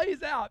as it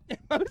plays out? And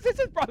Moses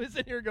is probably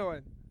sitting here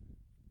going.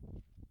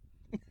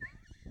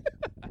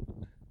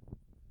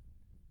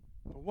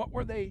 But what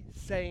were they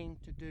saying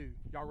to do?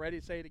 Y'all ready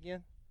to say it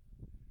again?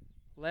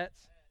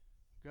 Let's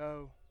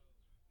go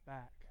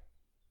back.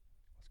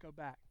 Let's go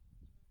back.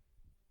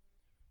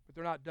 But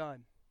they're not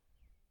done.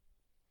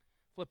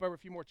 Flip over a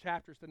few more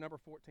chapters to number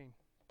 14.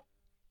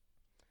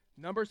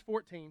 Numbers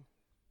 14.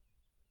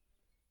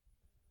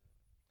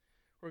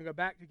 We're going to go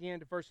back again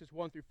to verses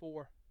 1 through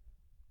 4.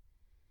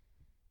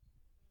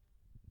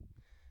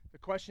 The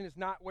question is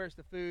not where's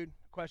the food.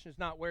 The question is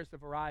not where's the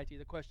variety.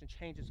 The question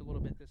changes a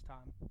little bit this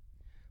time.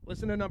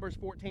 Listen to Numbers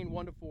 14,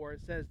 1 to 4.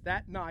 It says,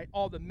 that night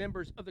all the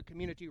members of the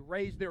community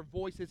raised their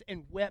voices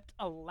and wept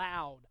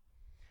aloud.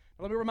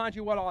 Now, let me remind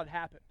you what all had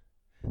happened.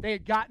 They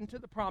had gotten to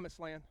the promised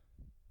land.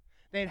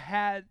 They had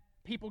had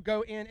people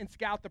go in and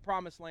scout the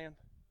promised land.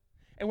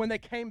 And when they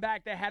came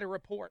back, they had a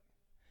report.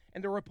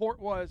 And the report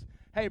was,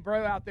 hey,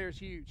 bro, out there is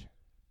huge.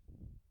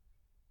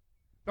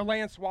 The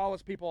land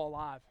swallows people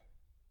alive.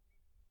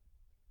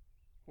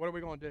 What are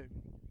we going to do?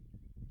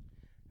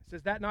 It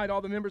says, that night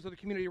all the members of the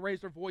community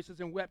raised their voices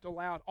and wept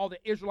aloud. All the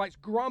Israelites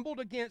grumbled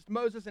against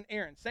Moses and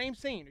Aaron. Same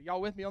scene. Are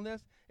y'all with me on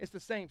this? It's the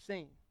same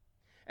scene.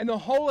 And the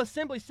whole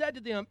assembly said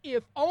to them,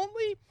 if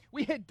only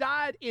we had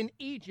died in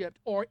Egypt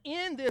or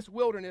in this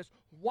wilderness,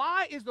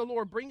 why is the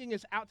Lord bringing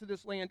us out to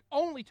this land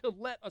only to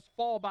let us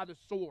fall by the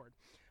sword?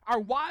 Our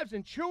wives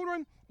and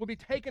children will be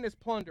taken as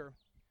plunder.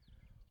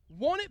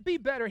 Won't it be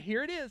better?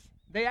 Here it is.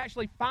 They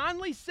actually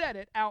finally said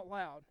it out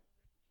loud.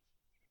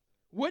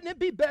 Wouldn't it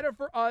be better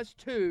for us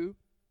to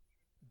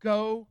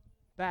go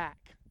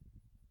back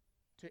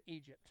to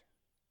Egypt?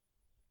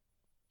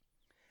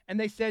 And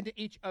they said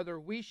to each other,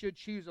 we should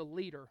choose a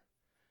leader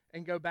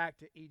and go back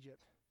to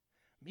Egypt.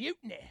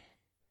 Mutiny.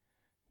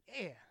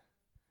 Yeah.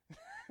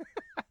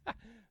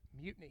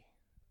 Mutiny.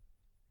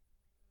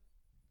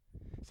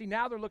 See,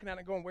 now they're looking at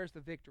it going, where's the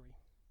victory?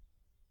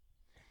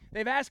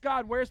 They've asked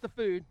God, where's the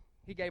food?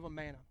 He gave them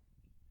manna.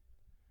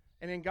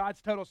 And in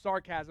God's total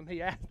sarcasm,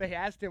 they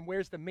asked him,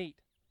 where's the meat?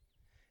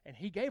 And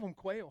he gave them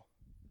quail.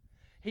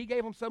 He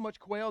gave them so much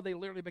quail, they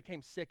literally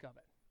became sick of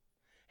it.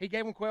 He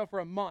gave them quail for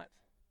a month.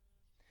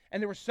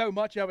 And there was so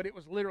much of it,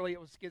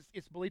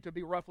 it's believed to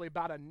be roughly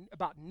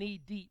about knee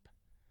deep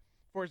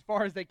for as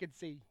far as they could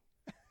see.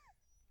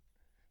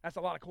 That's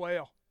a lot of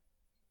quail.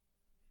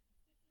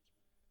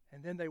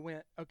 And then they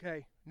went,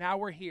 okay, now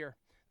we're here.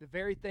 The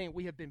very thing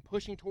we have been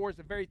pushing towards,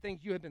 the very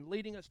things you have been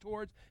leading us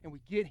towards, and we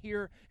get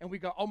here and we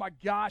go, oh my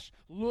gosh,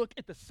 look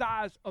at the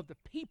size of the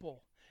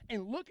people,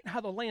 and look at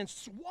how the land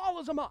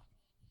swallows them up.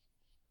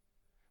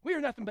 We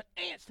are nothing but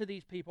ants to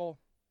these people.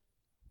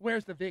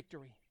 Where's the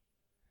victory?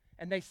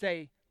 And they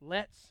say,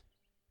 let's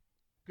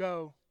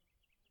go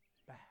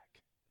back.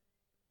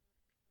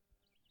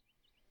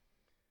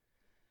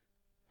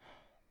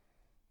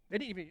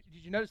 Did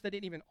you notice they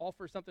didn't even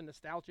offer something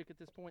nostalgic at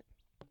this point?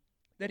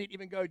 They didn't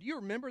even go, do you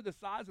remember the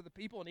size of the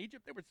people in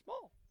Egypt? They were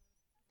small.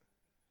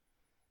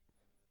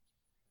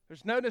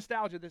 There's no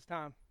nostalgia this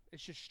time.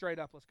 It's just straight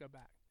up, let's go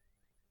back.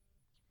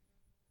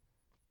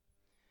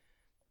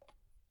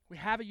 We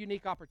have a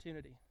unique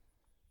opportunity.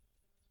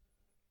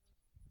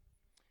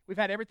 We've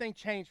had everything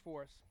changed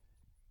for us.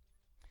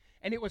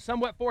 And it was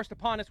somewhat forced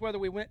upon us whether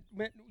we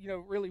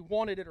really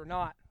wanted it or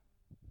not.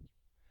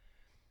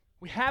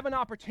 We have an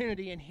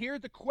opportunity, and here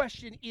the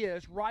question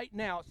is, right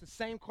now, it's the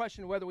same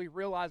question whether we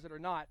realize it or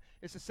not.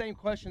 It's the same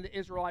question the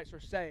Israelites are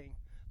saying.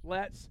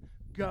 Let's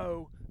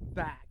go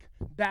back.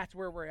 That's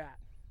where we're at.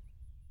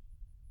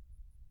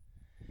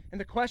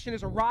 And the question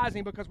is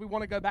arising because we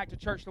want to go back to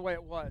church the way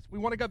it was. We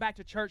want to go back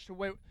to church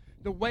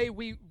the way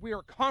we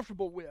are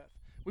comfortable with.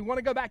 We want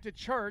to go back to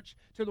church,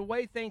 to the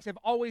way things have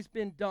always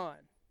been done.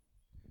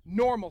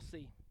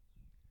 Normalcy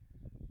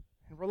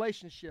and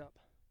relationship.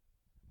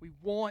 We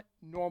want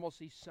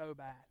normalcy so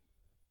bad.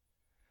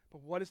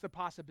 But what is the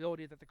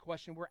possibility that the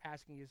question we're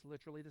asking is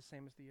literally the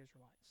same as the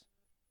Israelites?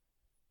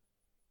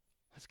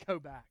 Let's go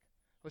back.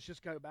 Let's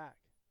just go back.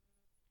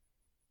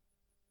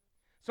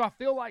 So I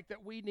feel like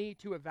that we need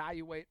to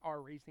evaluate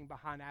our reasoning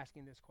behind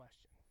asking this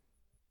question.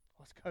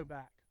 Let's go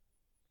back.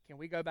 Can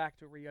we go back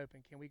to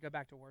reopen? Can we go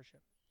back to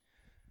worship?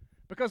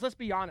 Because let's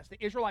be honest,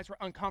 the Israelites were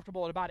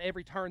uncomfortable at about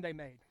every turn they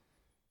made.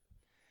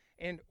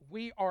 And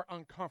we are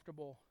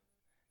uncomfortable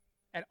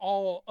at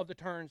all of the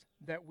turns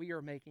that we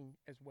are making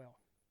as well.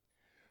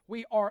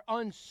 We are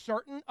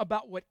uncertain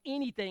about what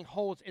anything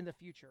holds in the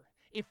future.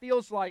 It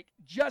feels like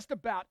just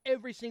about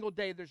every single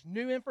day there's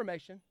new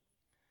information.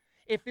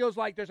 It feels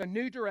like there's a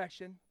new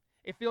direction.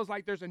 It feels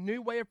like there's a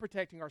new way of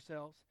protecting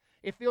ourselves.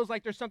 It feels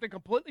like there's something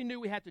completely new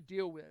we have to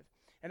deal with.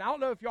 And I don't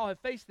know if y'all have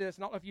faced this,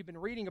 and I don't know if you've been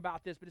reading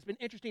about this, but it's been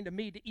interesting to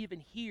me to even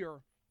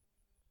hear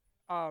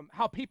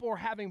how people are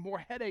having more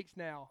headaches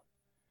now.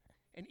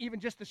 And even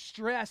just the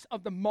stress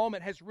of the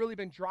moment has really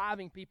been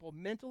driving people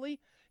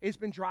mentally. It's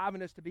been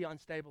driving us to be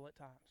unstable at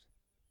times.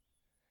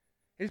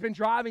 It's been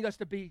driving us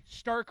to be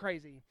stir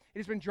crazy. It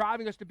has been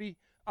driving us to be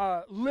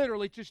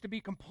literally just to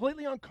be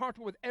completely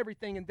uncomfortable with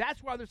everything. And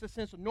that's why there's a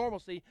sense of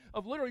normalcy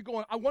of literally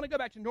going, I want to go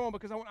back to normal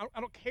because I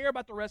don't care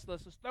about the rest of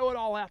this. Let's throw it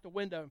all out the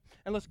window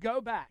and let's go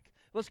back.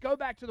 Let's go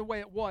back to the way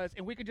it was,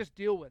 and we could just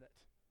deal with it.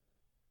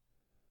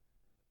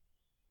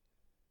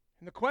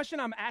 And the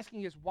question I'm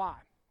asking is why?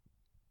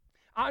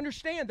 I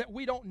understand that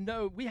we don't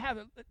know. We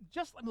haven't,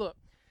 just look,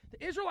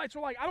 the Israelites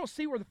are like, I don't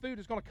see where the food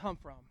is going to come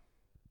from.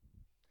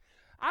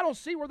 I don't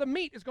see where the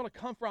meat is going to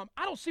come from.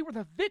 I don't see where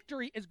the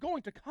victory is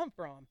going to come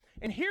from.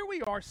 And here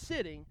we are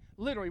sitting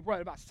literally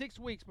right about 6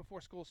 weeks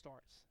before school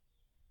starts.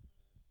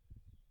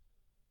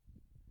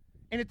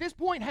 And at this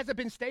point, has it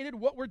been stated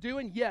what we're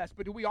doing? Yes.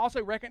 But do we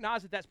also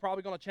recognize that that's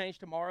probably going to change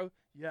tomorrow?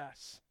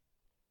 Yes.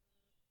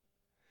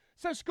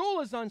 So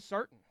school is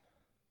uncertain.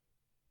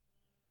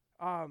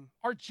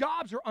 Our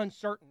jobs are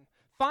uncertain.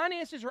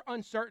 Finances are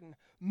uncertain.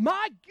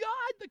 My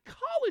God, the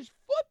college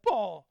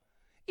football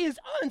is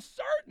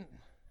uncertain.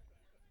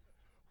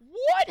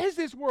 What has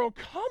this world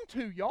come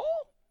to, y'all?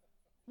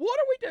 What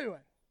are we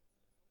doing?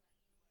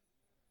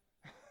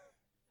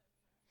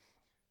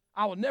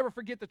 I will never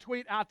forget the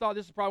tweet. I thought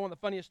this is probably one of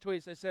the funniest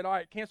tweets. They said, all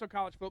right, cancel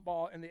college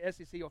football and the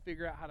SEC will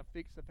figure out how to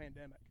fix the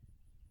pandemic.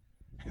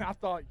 And I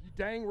thought, you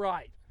dang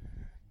right.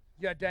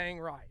 Yeah, dang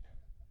right.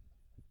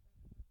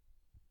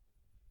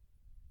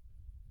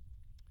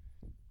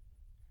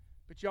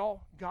 But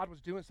y'all, God was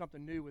doing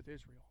something new with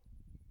Israel.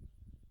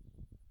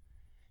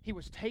 He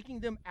was taking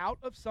them out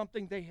of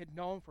something they had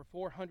known for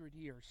 400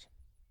 years.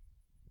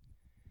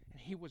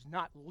 And he was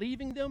not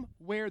leaving them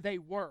where they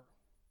were.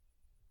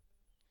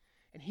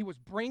 And he was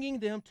bringing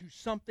them to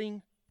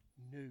something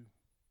new.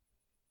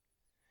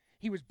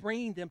 He was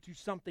bringing them to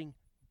something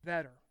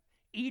better.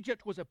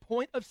 Egypt was a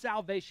point of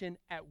salvation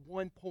at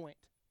one point.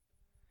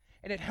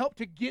 And it helped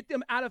to get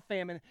them out of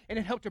famine, and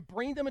it helped to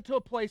bring them into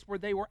a place where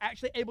they were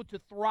actually able to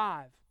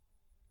thrive.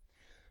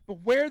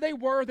 But where they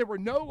were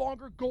no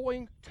longer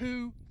going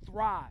to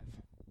thrive.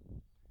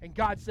 And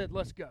God said,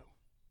 let's go.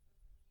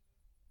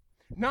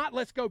 Not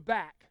let's go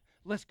back,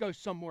 let's go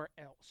somewhere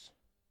else.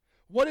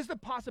 What is the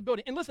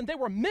possibility? And listen, they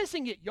were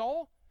missing it,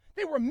 y'all.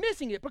 They were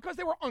missing it because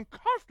they were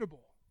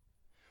uncomfortable.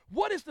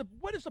 What is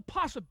the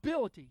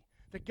possibility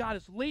that God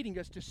is leading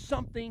us to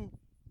something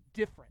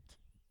different?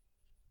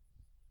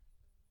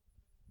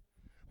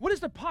 What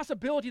is the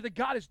possibility that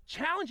God is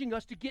challenging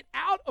us to get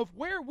out of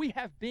where we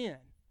have been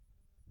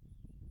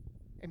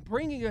and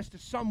bringing us to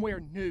somewhere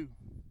new?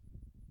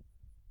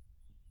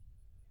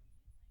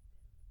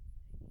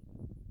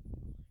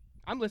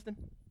 I'm listening.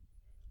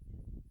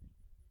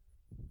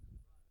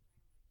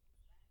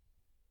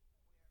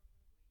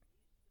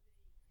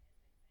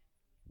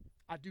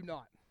 I do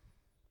not.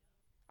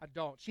 I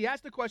don't. She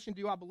asked the question,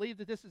 do I believe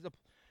that this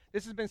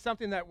has been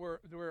something that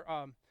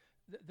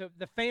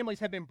the families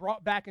have been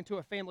brought back into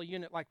a family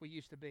unit like we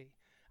used to be?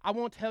 I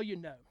won't tell you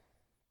no.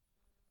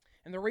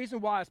 And the reason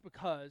why is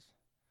because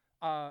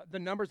the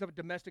numbers of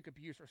domestic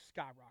abuse are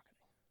skyrocketing.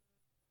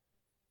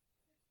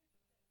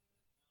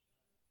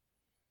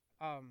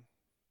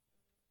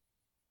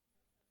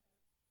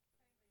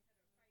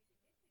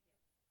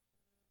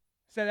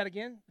 Say that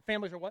again?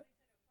 Families are what?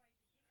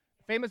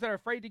 Families that are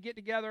afraid to get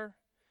together.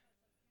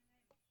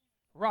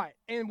 Right.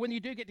 And when you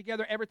do get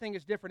together, everything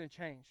is different and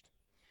changed.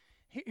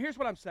 Here's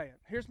what I'm saying.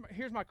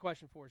 Here's my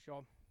question for us,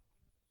 y'all.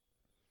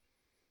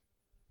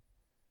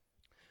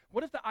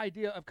 What if the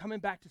idea of coming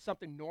back to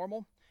something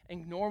normal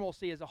and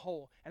normalcy as a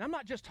whole, and I'm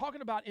not just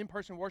talking about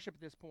in-person worship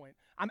at this point.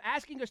 I'm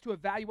asking us to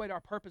evaluate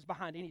our purpose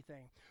behind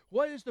anything.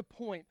 What is the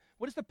point?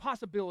 What is the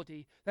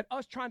possibility that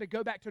us trying to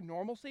go back to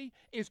normalcy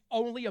is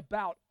only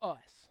about us?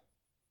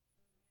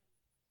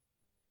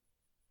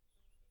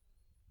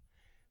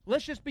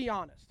 Let's just be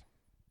honest.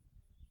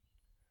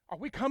 Are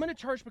we coming to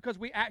church because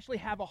we actually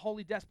have a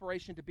holy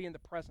desperation to be in the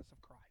presence of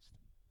Christ?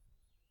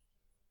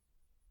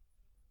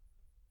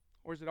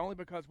 Or is it only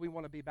because we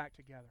want to be back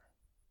together?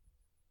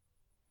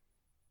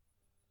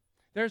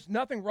 There's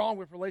nothing wrong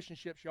with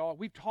relationships, y'all.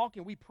 We talk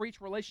and we preach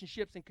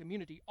relationships and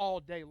community all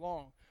day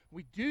long.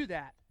 We do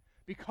that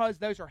because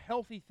those are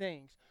healthy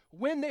things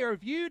when they are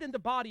viewed in the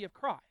body of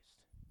Christ.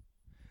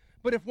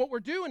 But if what we're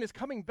doing is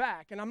coming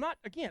back, and I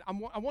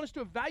want us to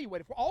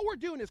evaluate, if all we're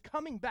doing is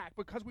coming back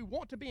because we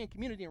want to be in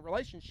community and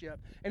relationship,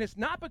 and it's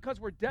not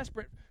because we're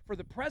desperate for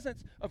the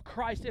presence of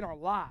Christ in our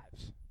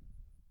lives,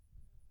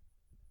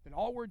 then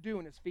all we're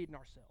doing is feeding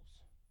ourselves.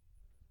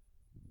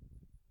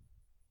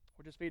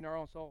 We're just feeding our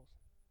own souls.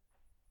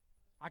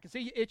 I can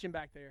see you itching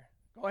back there.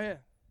 Go ahead.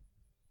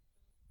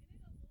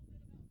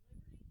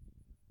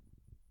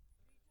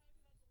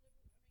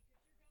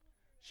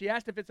 She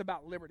asked if it's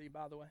about liberty,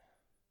 by the way.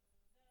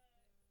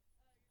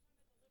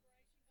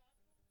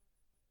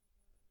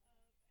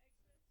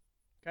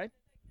 Okay.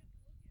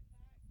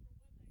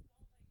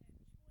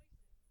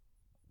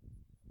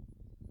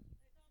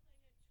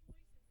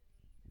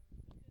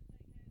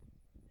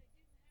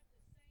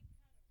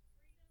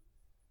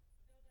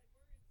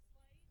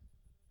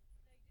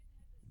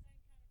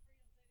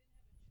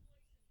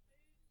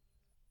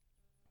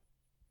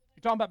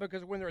 You're talking about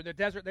because when they're in the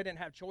desert, they didn't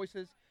have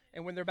choices,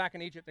 and when they're back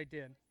in Egypt, they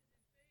did.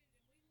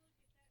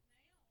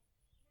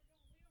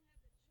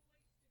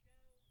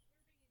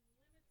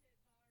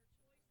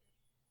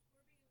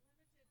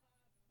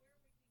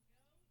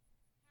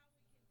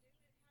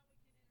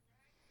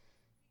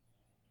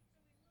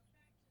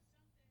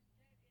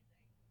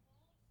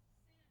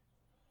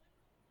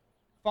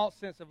 False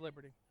sense of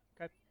liberty.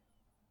 Okay.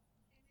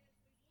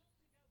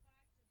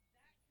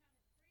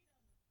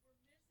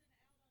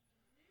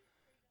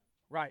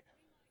 Right.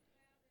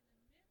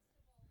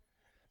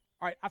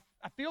 All right.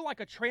 I feel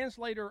like a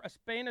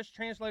Spanish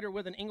translator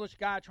with an English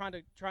guy trying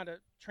to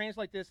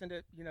translate this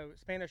into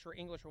Spanish or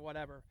English or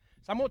whatever.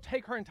 So I'm going to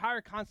take her entire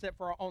concept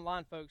for our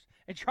online folks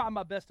and try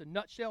my best to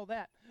nutshell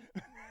that.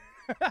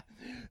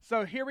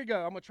 So here we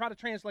go. I'm going to try to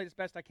translate as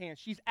best I can.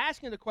 She's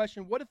asking the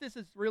question, what if this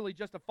is really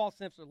just a false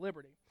sense of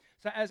liberty?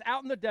 So as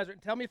out in the desert,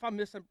 tell me if I'm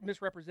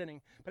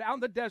misrepresenting, but out in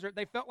the desert,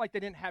 they felt like they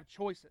didn't have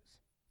choices.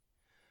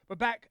 But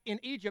back in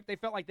Egypt, they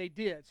felt like they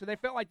did. So they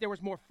felt like there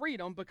was more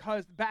freedom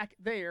because back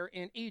there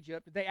in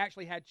Egypt, they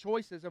actually had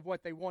choices of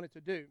what they wanted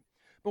to do.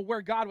 But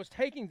where God was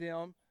taking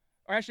them,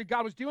 or actually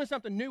God was doing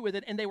something new with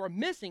it, and they were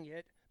missing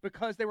it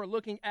because they were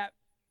looking at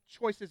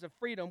choices of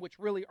freedom, which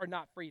really are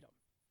not freedom.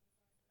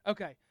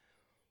 Okay.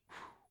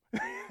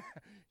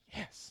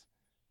 Yes.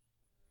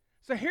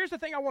 So here's the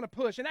thing I want to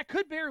push, and that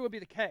could very well be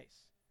the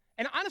case.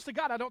 And honestly,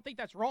 God, I don't think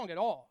that's wrong at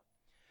all.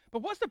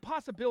 But what's the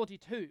possibility,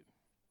 too?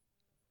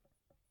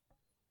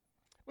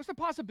 What's the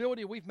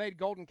possibility we've made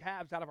golden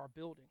calves out of our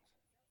buildings?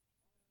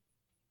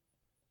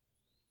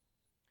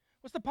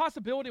 What's the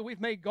possibility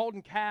we've made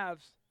golden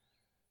calves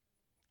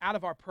out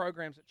of our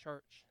programs at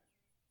church?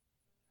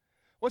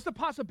 What's the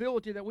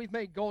possibility that we've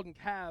made golden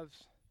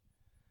calves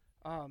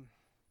about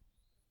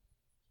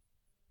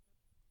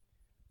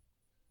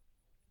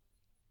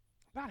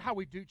how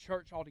we do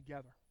church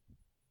altogether?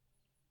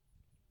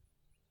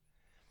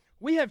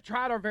 We have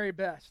tried our very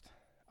best.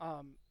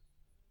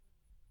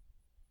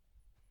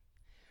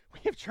 We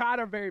have tried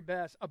our very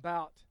best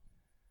about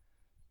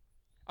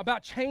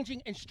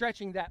changing and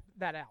stretching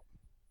that out.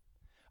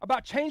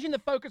 About changing the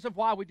focus of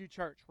why we do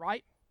church,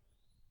 right?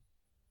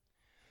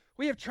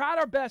 We have tried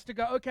our best to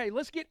go, okay,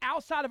 let's get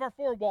outside of our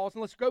four walls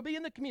and let's go be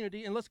in the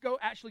community and let's go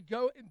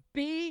and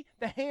be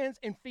the hands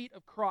and feet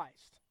of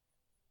Christ.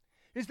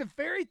 It's the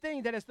very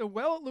thing that as the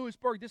well at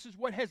Lewisburg, this is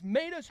what has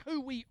made us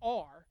who we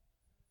are,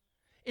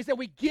 is that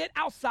we get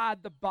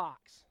outside the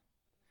box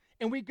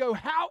and we go,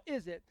 how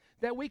is it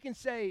that we can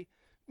say,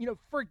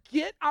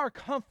 forget our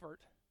comfort.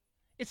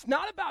 It's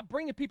not about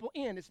bringing people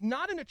in. It's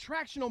not an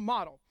attractional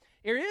model.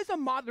 There is a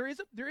model.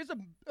 There is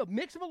a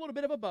mix of a little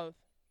bit of a both.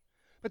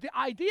 But the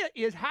idea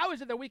is, how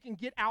is it that we can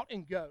get out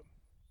and go?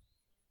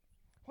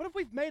 What if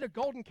we've made a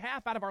golden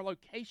calf out of our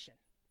location?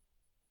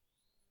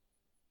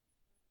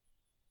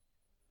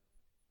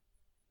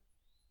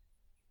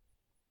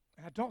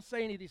 And I don't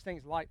say any of these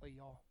things lightly,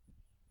 y'all.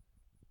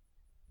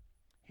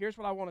 Here's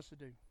what I want us to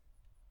do.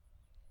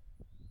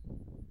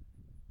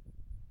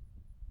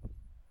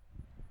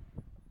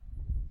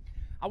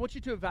 I want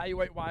you to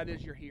evaluate why it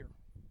is you're here.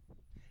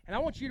 And I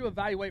want you to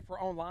evaluate for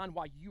online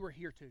why you are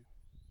here too.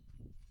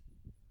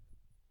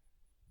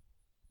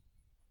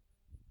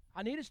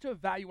 I need us to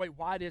evaluate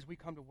why it is we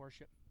come to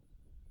worship.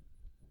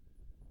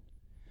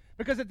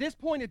 Because at this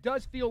point, it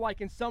does feel like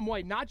in some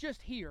way, not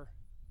just here,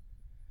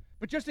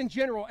 but just in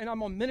general, and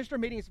I'm on minister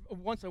meetings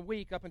once a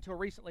week up until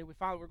recently. We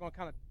finally were going to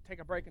kind of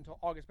take a break until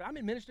August. But I'm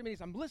in minister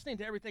meetings. I'm listening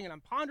to everything, and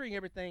I'm pondering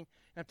everything,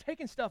 and I'm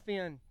taking stuff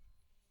in.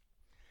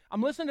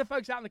 I'm listening to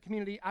folks out in the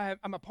community.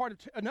 I'm a part of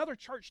another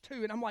church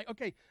too, and I'm like,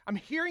 okay, I'm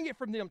hearing it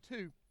from them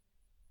too.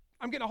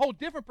 I'm getting a whole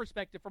different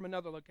perspective from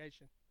another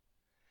location.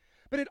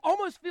 But it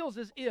almost feels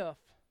as if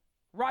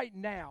right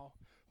now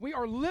we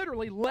are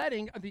literally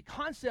letting the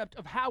concept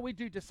of how we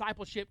do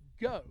discipleship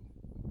go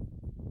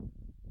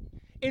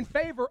in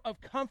favor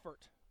of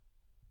comfort.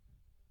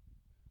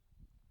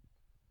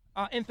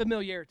 and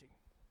familiarity.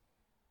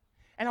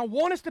 And I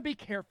want us to be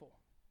careful.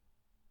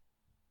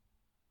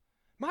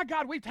 My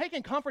God, we've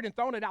taken comfort and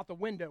thrown it out the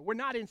window. We're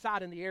not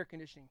inside in the air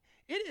conditioning.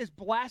 It is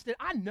blasted.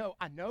 I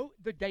know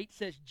the date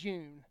says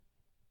June.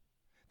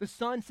 The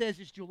sun says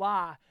it's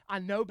July. I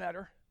know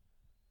better.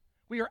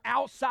 We are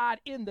outside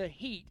in the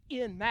heat,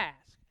 in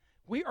mask.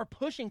 We are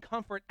pushing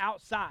comfort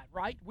outside,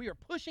 right? We are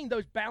pushing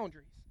those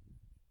boundaries.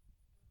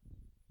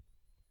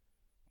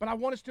 But I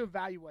want us to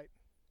evaluate.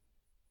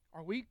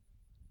 Are we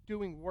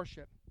doing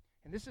worship?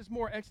 And this is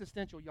more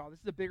existential, y'all.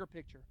 This is a bigger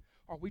picture.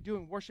 Are we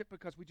doing worship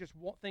because we just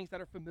want things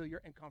that are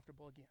familiar and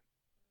comfortable again?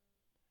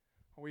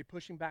 Are we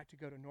pushing back to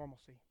go to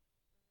normalcy?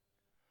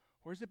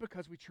 Or is it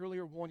because we truly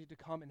are wanting to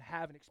come and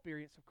have an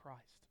experience of Christ?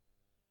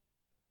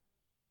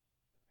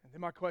 And then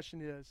my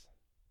question is,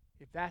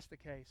 if that's the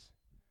case,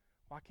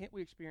 why can't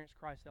we experience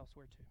Christ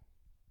elsewhere too?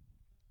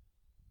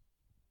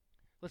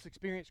 Let's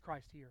experience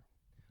Christ here.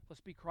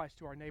 Let's be Christ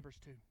to our neighbors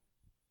too.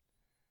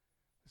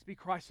 Let's be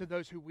Christ to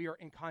those who we are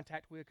in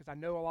contact with, because I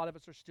know a lot of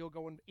us are still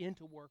going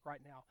into work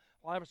right now.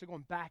 A lot of us are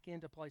going back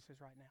into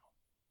places right now.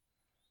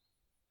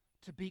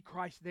 To be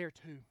Christ there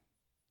too.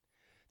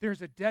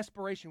 There's a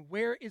desperation.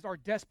 Where is our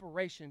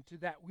desperation to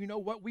that? You know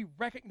what? We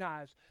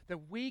recognize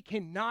that we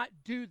cannot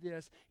do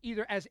this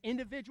either as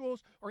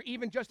individuals or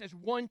even just as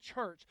one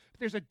church. But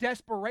there's a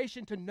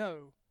desperation to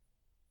know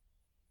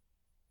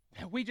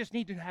that we just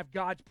need to have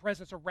God's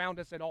presence around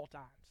us at all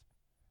times.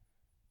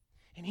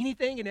 In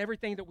anything and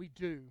everything that we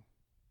do,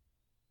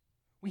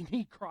 we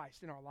need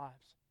Christ in our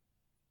lives.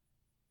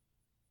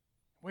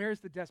 Where is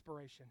the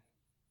desperation?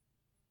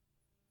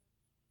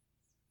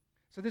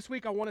 So this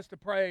week I want us to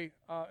pray,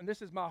 and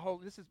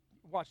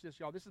watch this,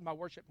 y'all. This is my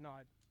worship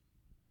nod.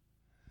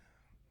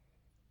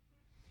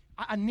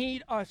 I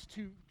need us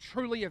to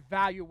truly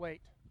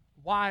evaluate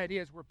why it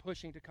is we're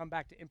pushing to come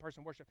back to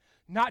in-person worship.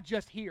 Not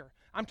just here.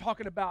 I'm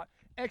talking about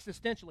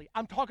existentially.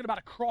 I'm talking about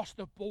across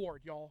the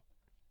board, y'all.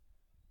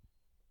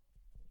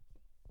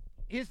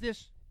 Is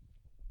this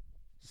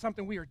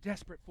something we are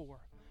desperate for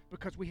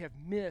because we have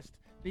missed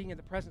being in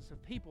the presence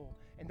of people,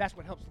 and that's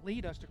what helps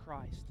lead us to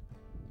Christ?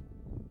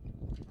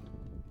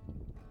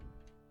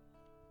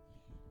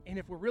 And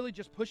if we're really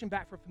just pushing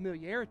back for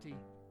familiarity,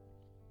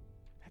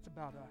 that's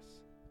about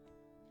us.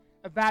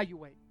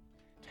 Evaluate.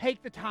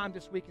 Take the time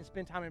this week and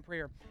spend time in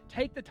prayer.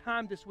 Take the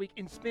time this week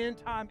and spend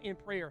time in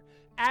prayer,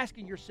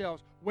 asking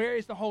yourselves, where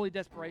is the holy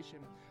desperation?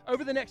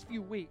 Over the next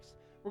few weeks,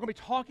 we're going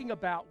to be talking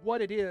about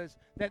what it is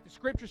that the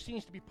Scripture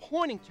seems to be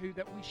pointing to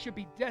that we should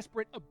be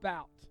desperate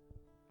about.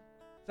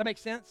 Does that make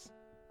sense?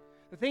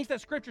 The things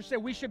that Scripture said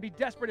we should be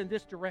desperate in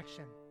this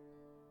direction.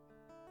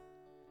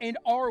 And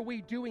are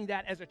we doing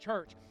that as a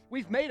church?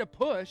 We've made a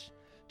push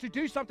to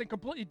do something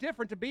completely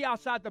different, to be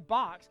outside the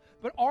box.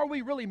 But are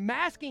we really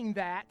masking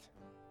that?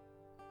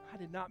 I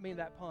did not mean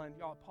that pun.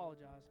 Y'all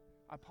apologize.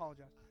 I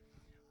apologize.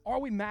 Are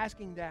we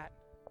masking that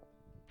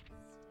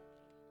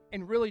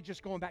and really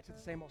just going back to the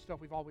same old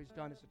stuff we've always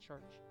done as a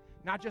church?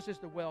 Not just as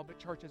the well, but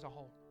church as a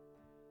whole.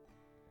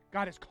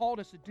 God has called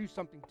us to do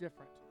something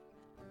different.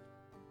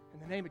 In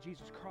the name of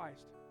Jesus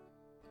Christ,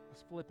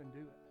 let's flip and do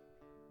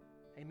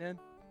it. Amen.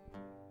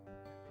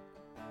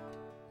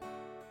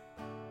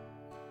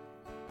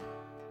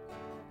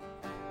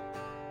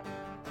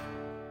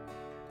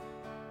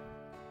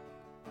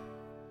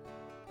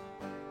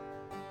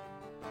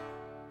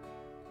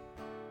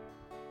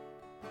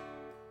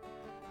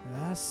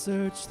 I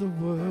searched the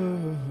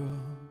world,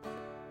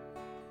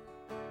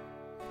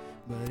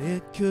 but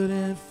it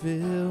couldn't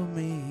fill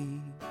me.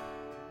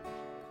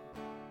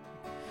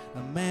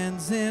 A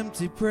man's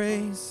empty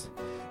praise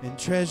and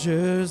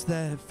treasures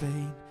that fade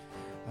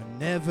are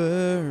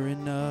never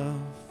enough.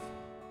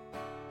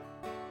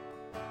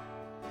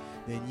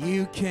 Then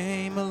you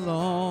came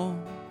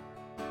along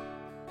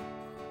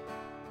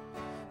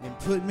and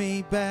put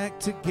me back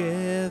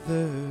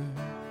together.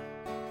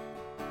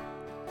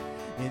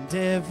 And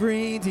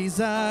every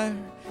desire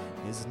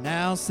is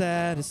now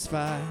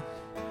satisfied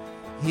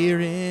here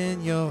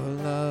in your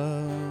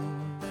love.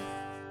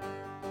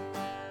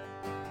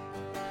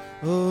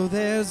 Oh,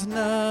 there's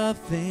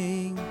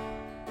nothing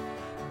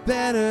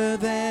better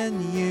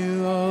than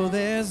you. Oh,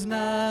 there's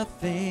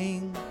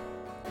nothing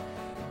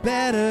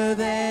better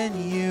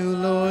than you,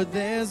 Lord.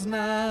 There's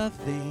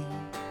nothing.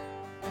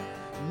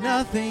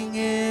 Nothing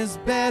is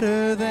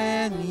better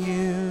than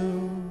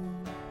you.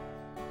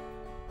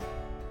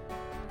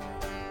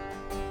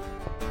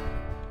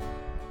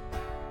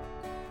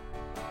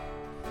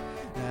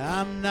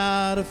 I'm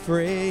not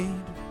afraid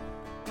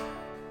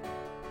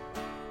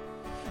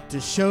to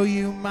show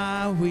you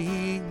my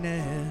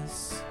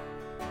weakness,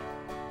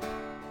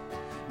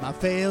 my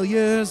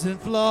failures and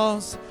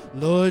flaws.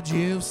 Lord,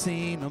 you've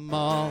seen them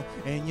all,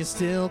 and you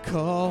still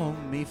call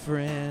me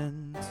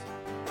friend.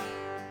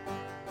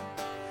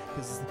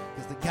 'Cause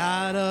the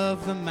God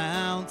of the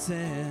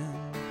mountain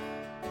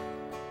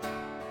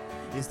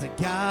is the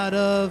God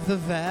of the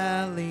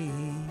valley.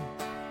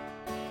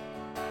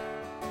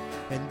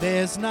 And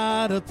there's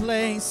not a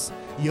place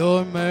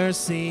your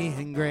mercy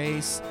and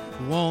grace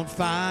won't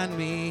find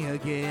me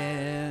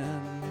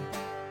again.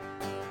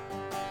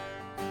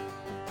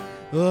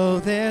 Oh,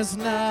 there's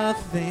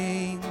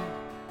nothing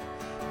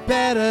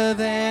better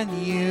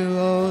than you.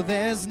 Oh,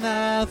 there's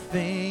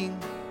nothing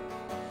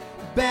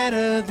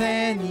better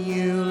than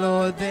you,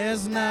 Lord.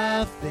 There's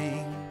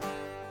nothing.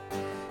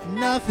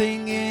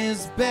 Nothing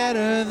is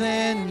better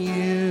than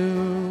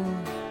you.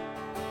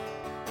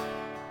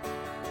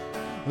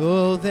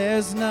 Oh,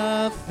 there's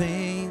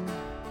nothing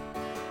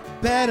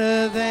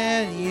better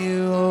than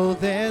you. Oh,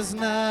 there's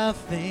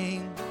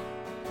nothing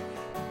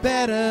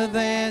better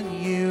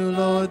than you,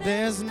 Lord.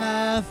 There's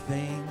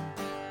nothing.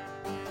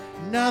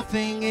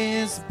 Nothing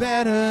is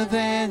better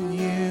than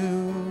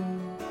you.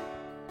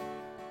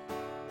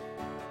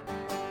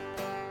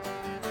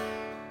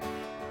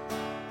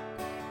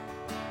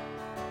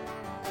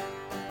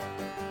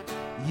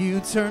 You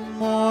turn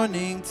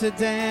mourning to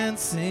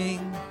dancing.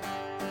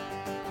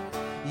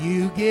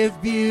 You give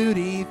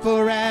beauty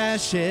for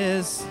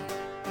ashes.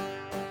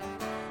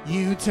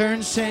 You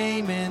turn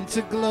shame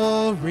into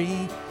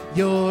glory.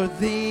 You're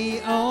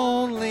the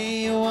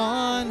only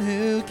one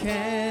who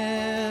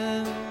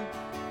can.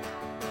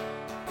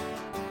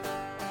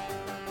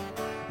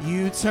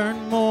 You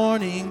turn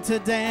mourning to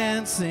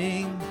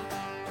dancing.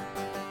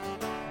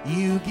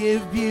 You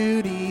give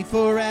beauty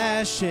for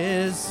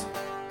ashes.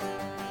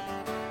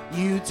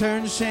 You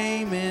turn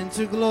shame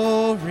into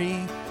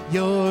glory.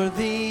 You're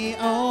the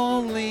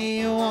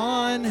only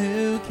one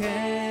who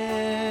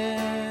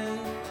can.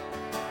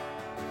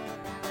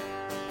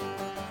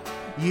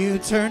 You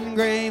turn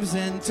graves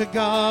into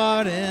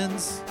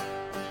gardens.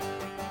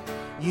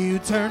 You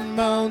turn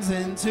moans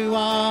into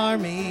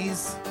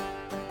armies.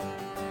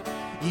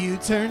 You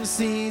turn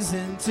seas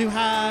into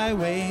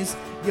highways.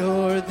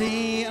 You're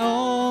the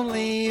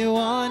only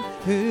one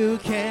who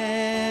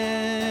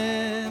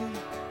can.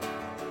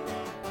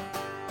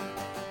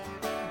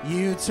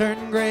 You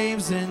turn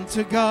graves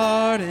into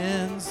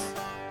gardens.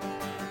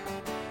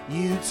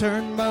 You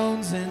turn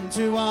bones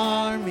into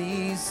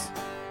armies.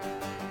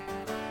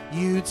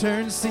 You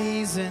turn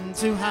seas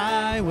into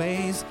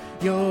highways.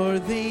 You're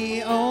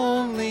the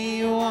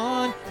only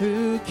one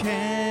who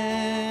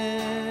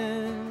can.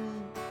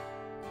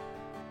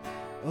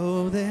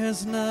 Oh,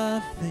 there's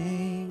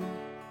nothing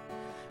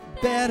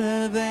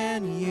better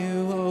than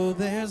you. Oh,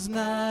 there's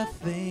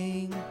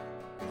nothing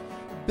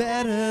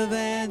better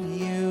than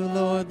you,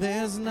 Lord.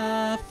 There's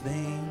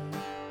nothing.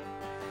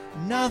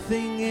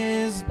 Nothing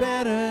is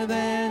better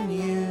than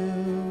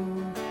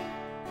you.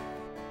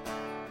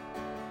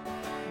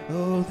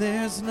 Oh,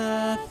 there's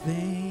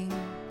nothing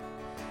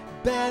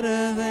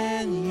better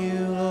than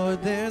you,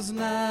 Lord. There's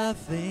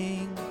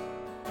nothing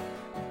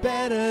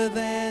better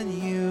than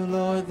you,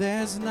 Lord.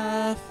 There's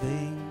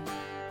nothing.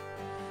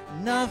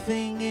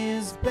 Nothing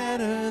is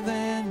better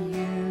than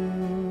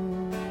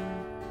you.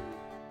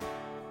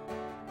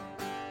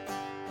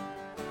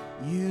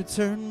 You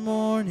turn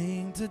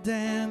mourning to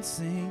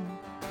dancing.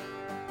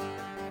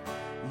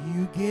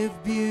 You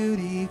give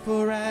beauty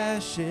for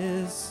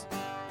ashes.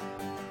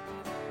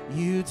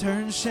 You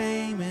turn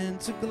shame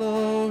into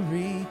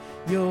glory.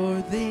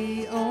 You're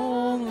the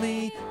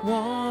only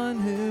one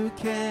who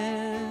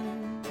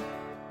can.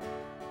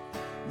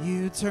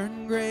 You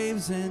turn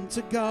graves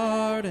into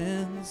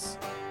gardens.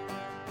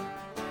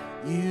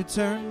 You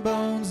turn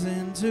bones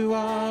into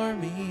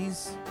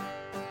armies.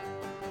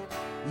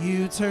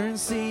 You turn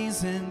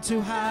seas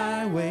into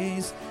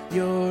highways.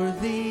 You're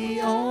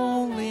the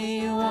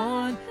only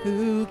one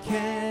who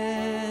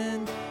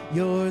can.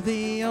 You're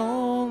the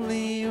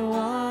only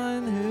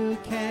one who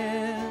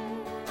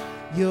can.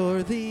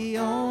 You're the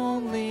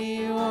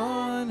only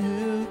one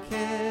who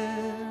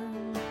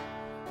can.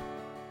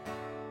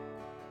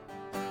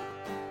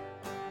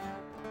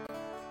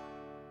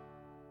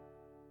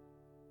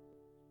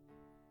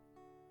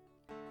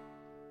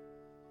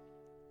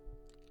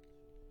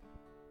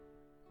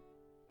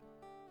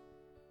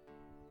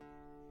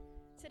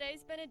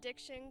 Today's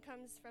benediction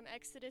comes from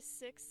Exodus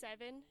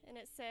 6:7, and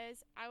it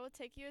says, I will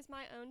take you as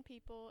my own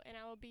people, and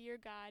I will be your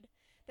God.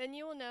 Then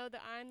you will know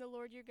that I am the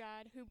Lord your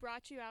God, who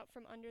brought you out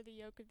from under the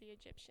yoke of the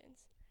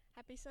Egyptians.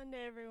 Happy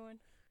Sunday, everyone.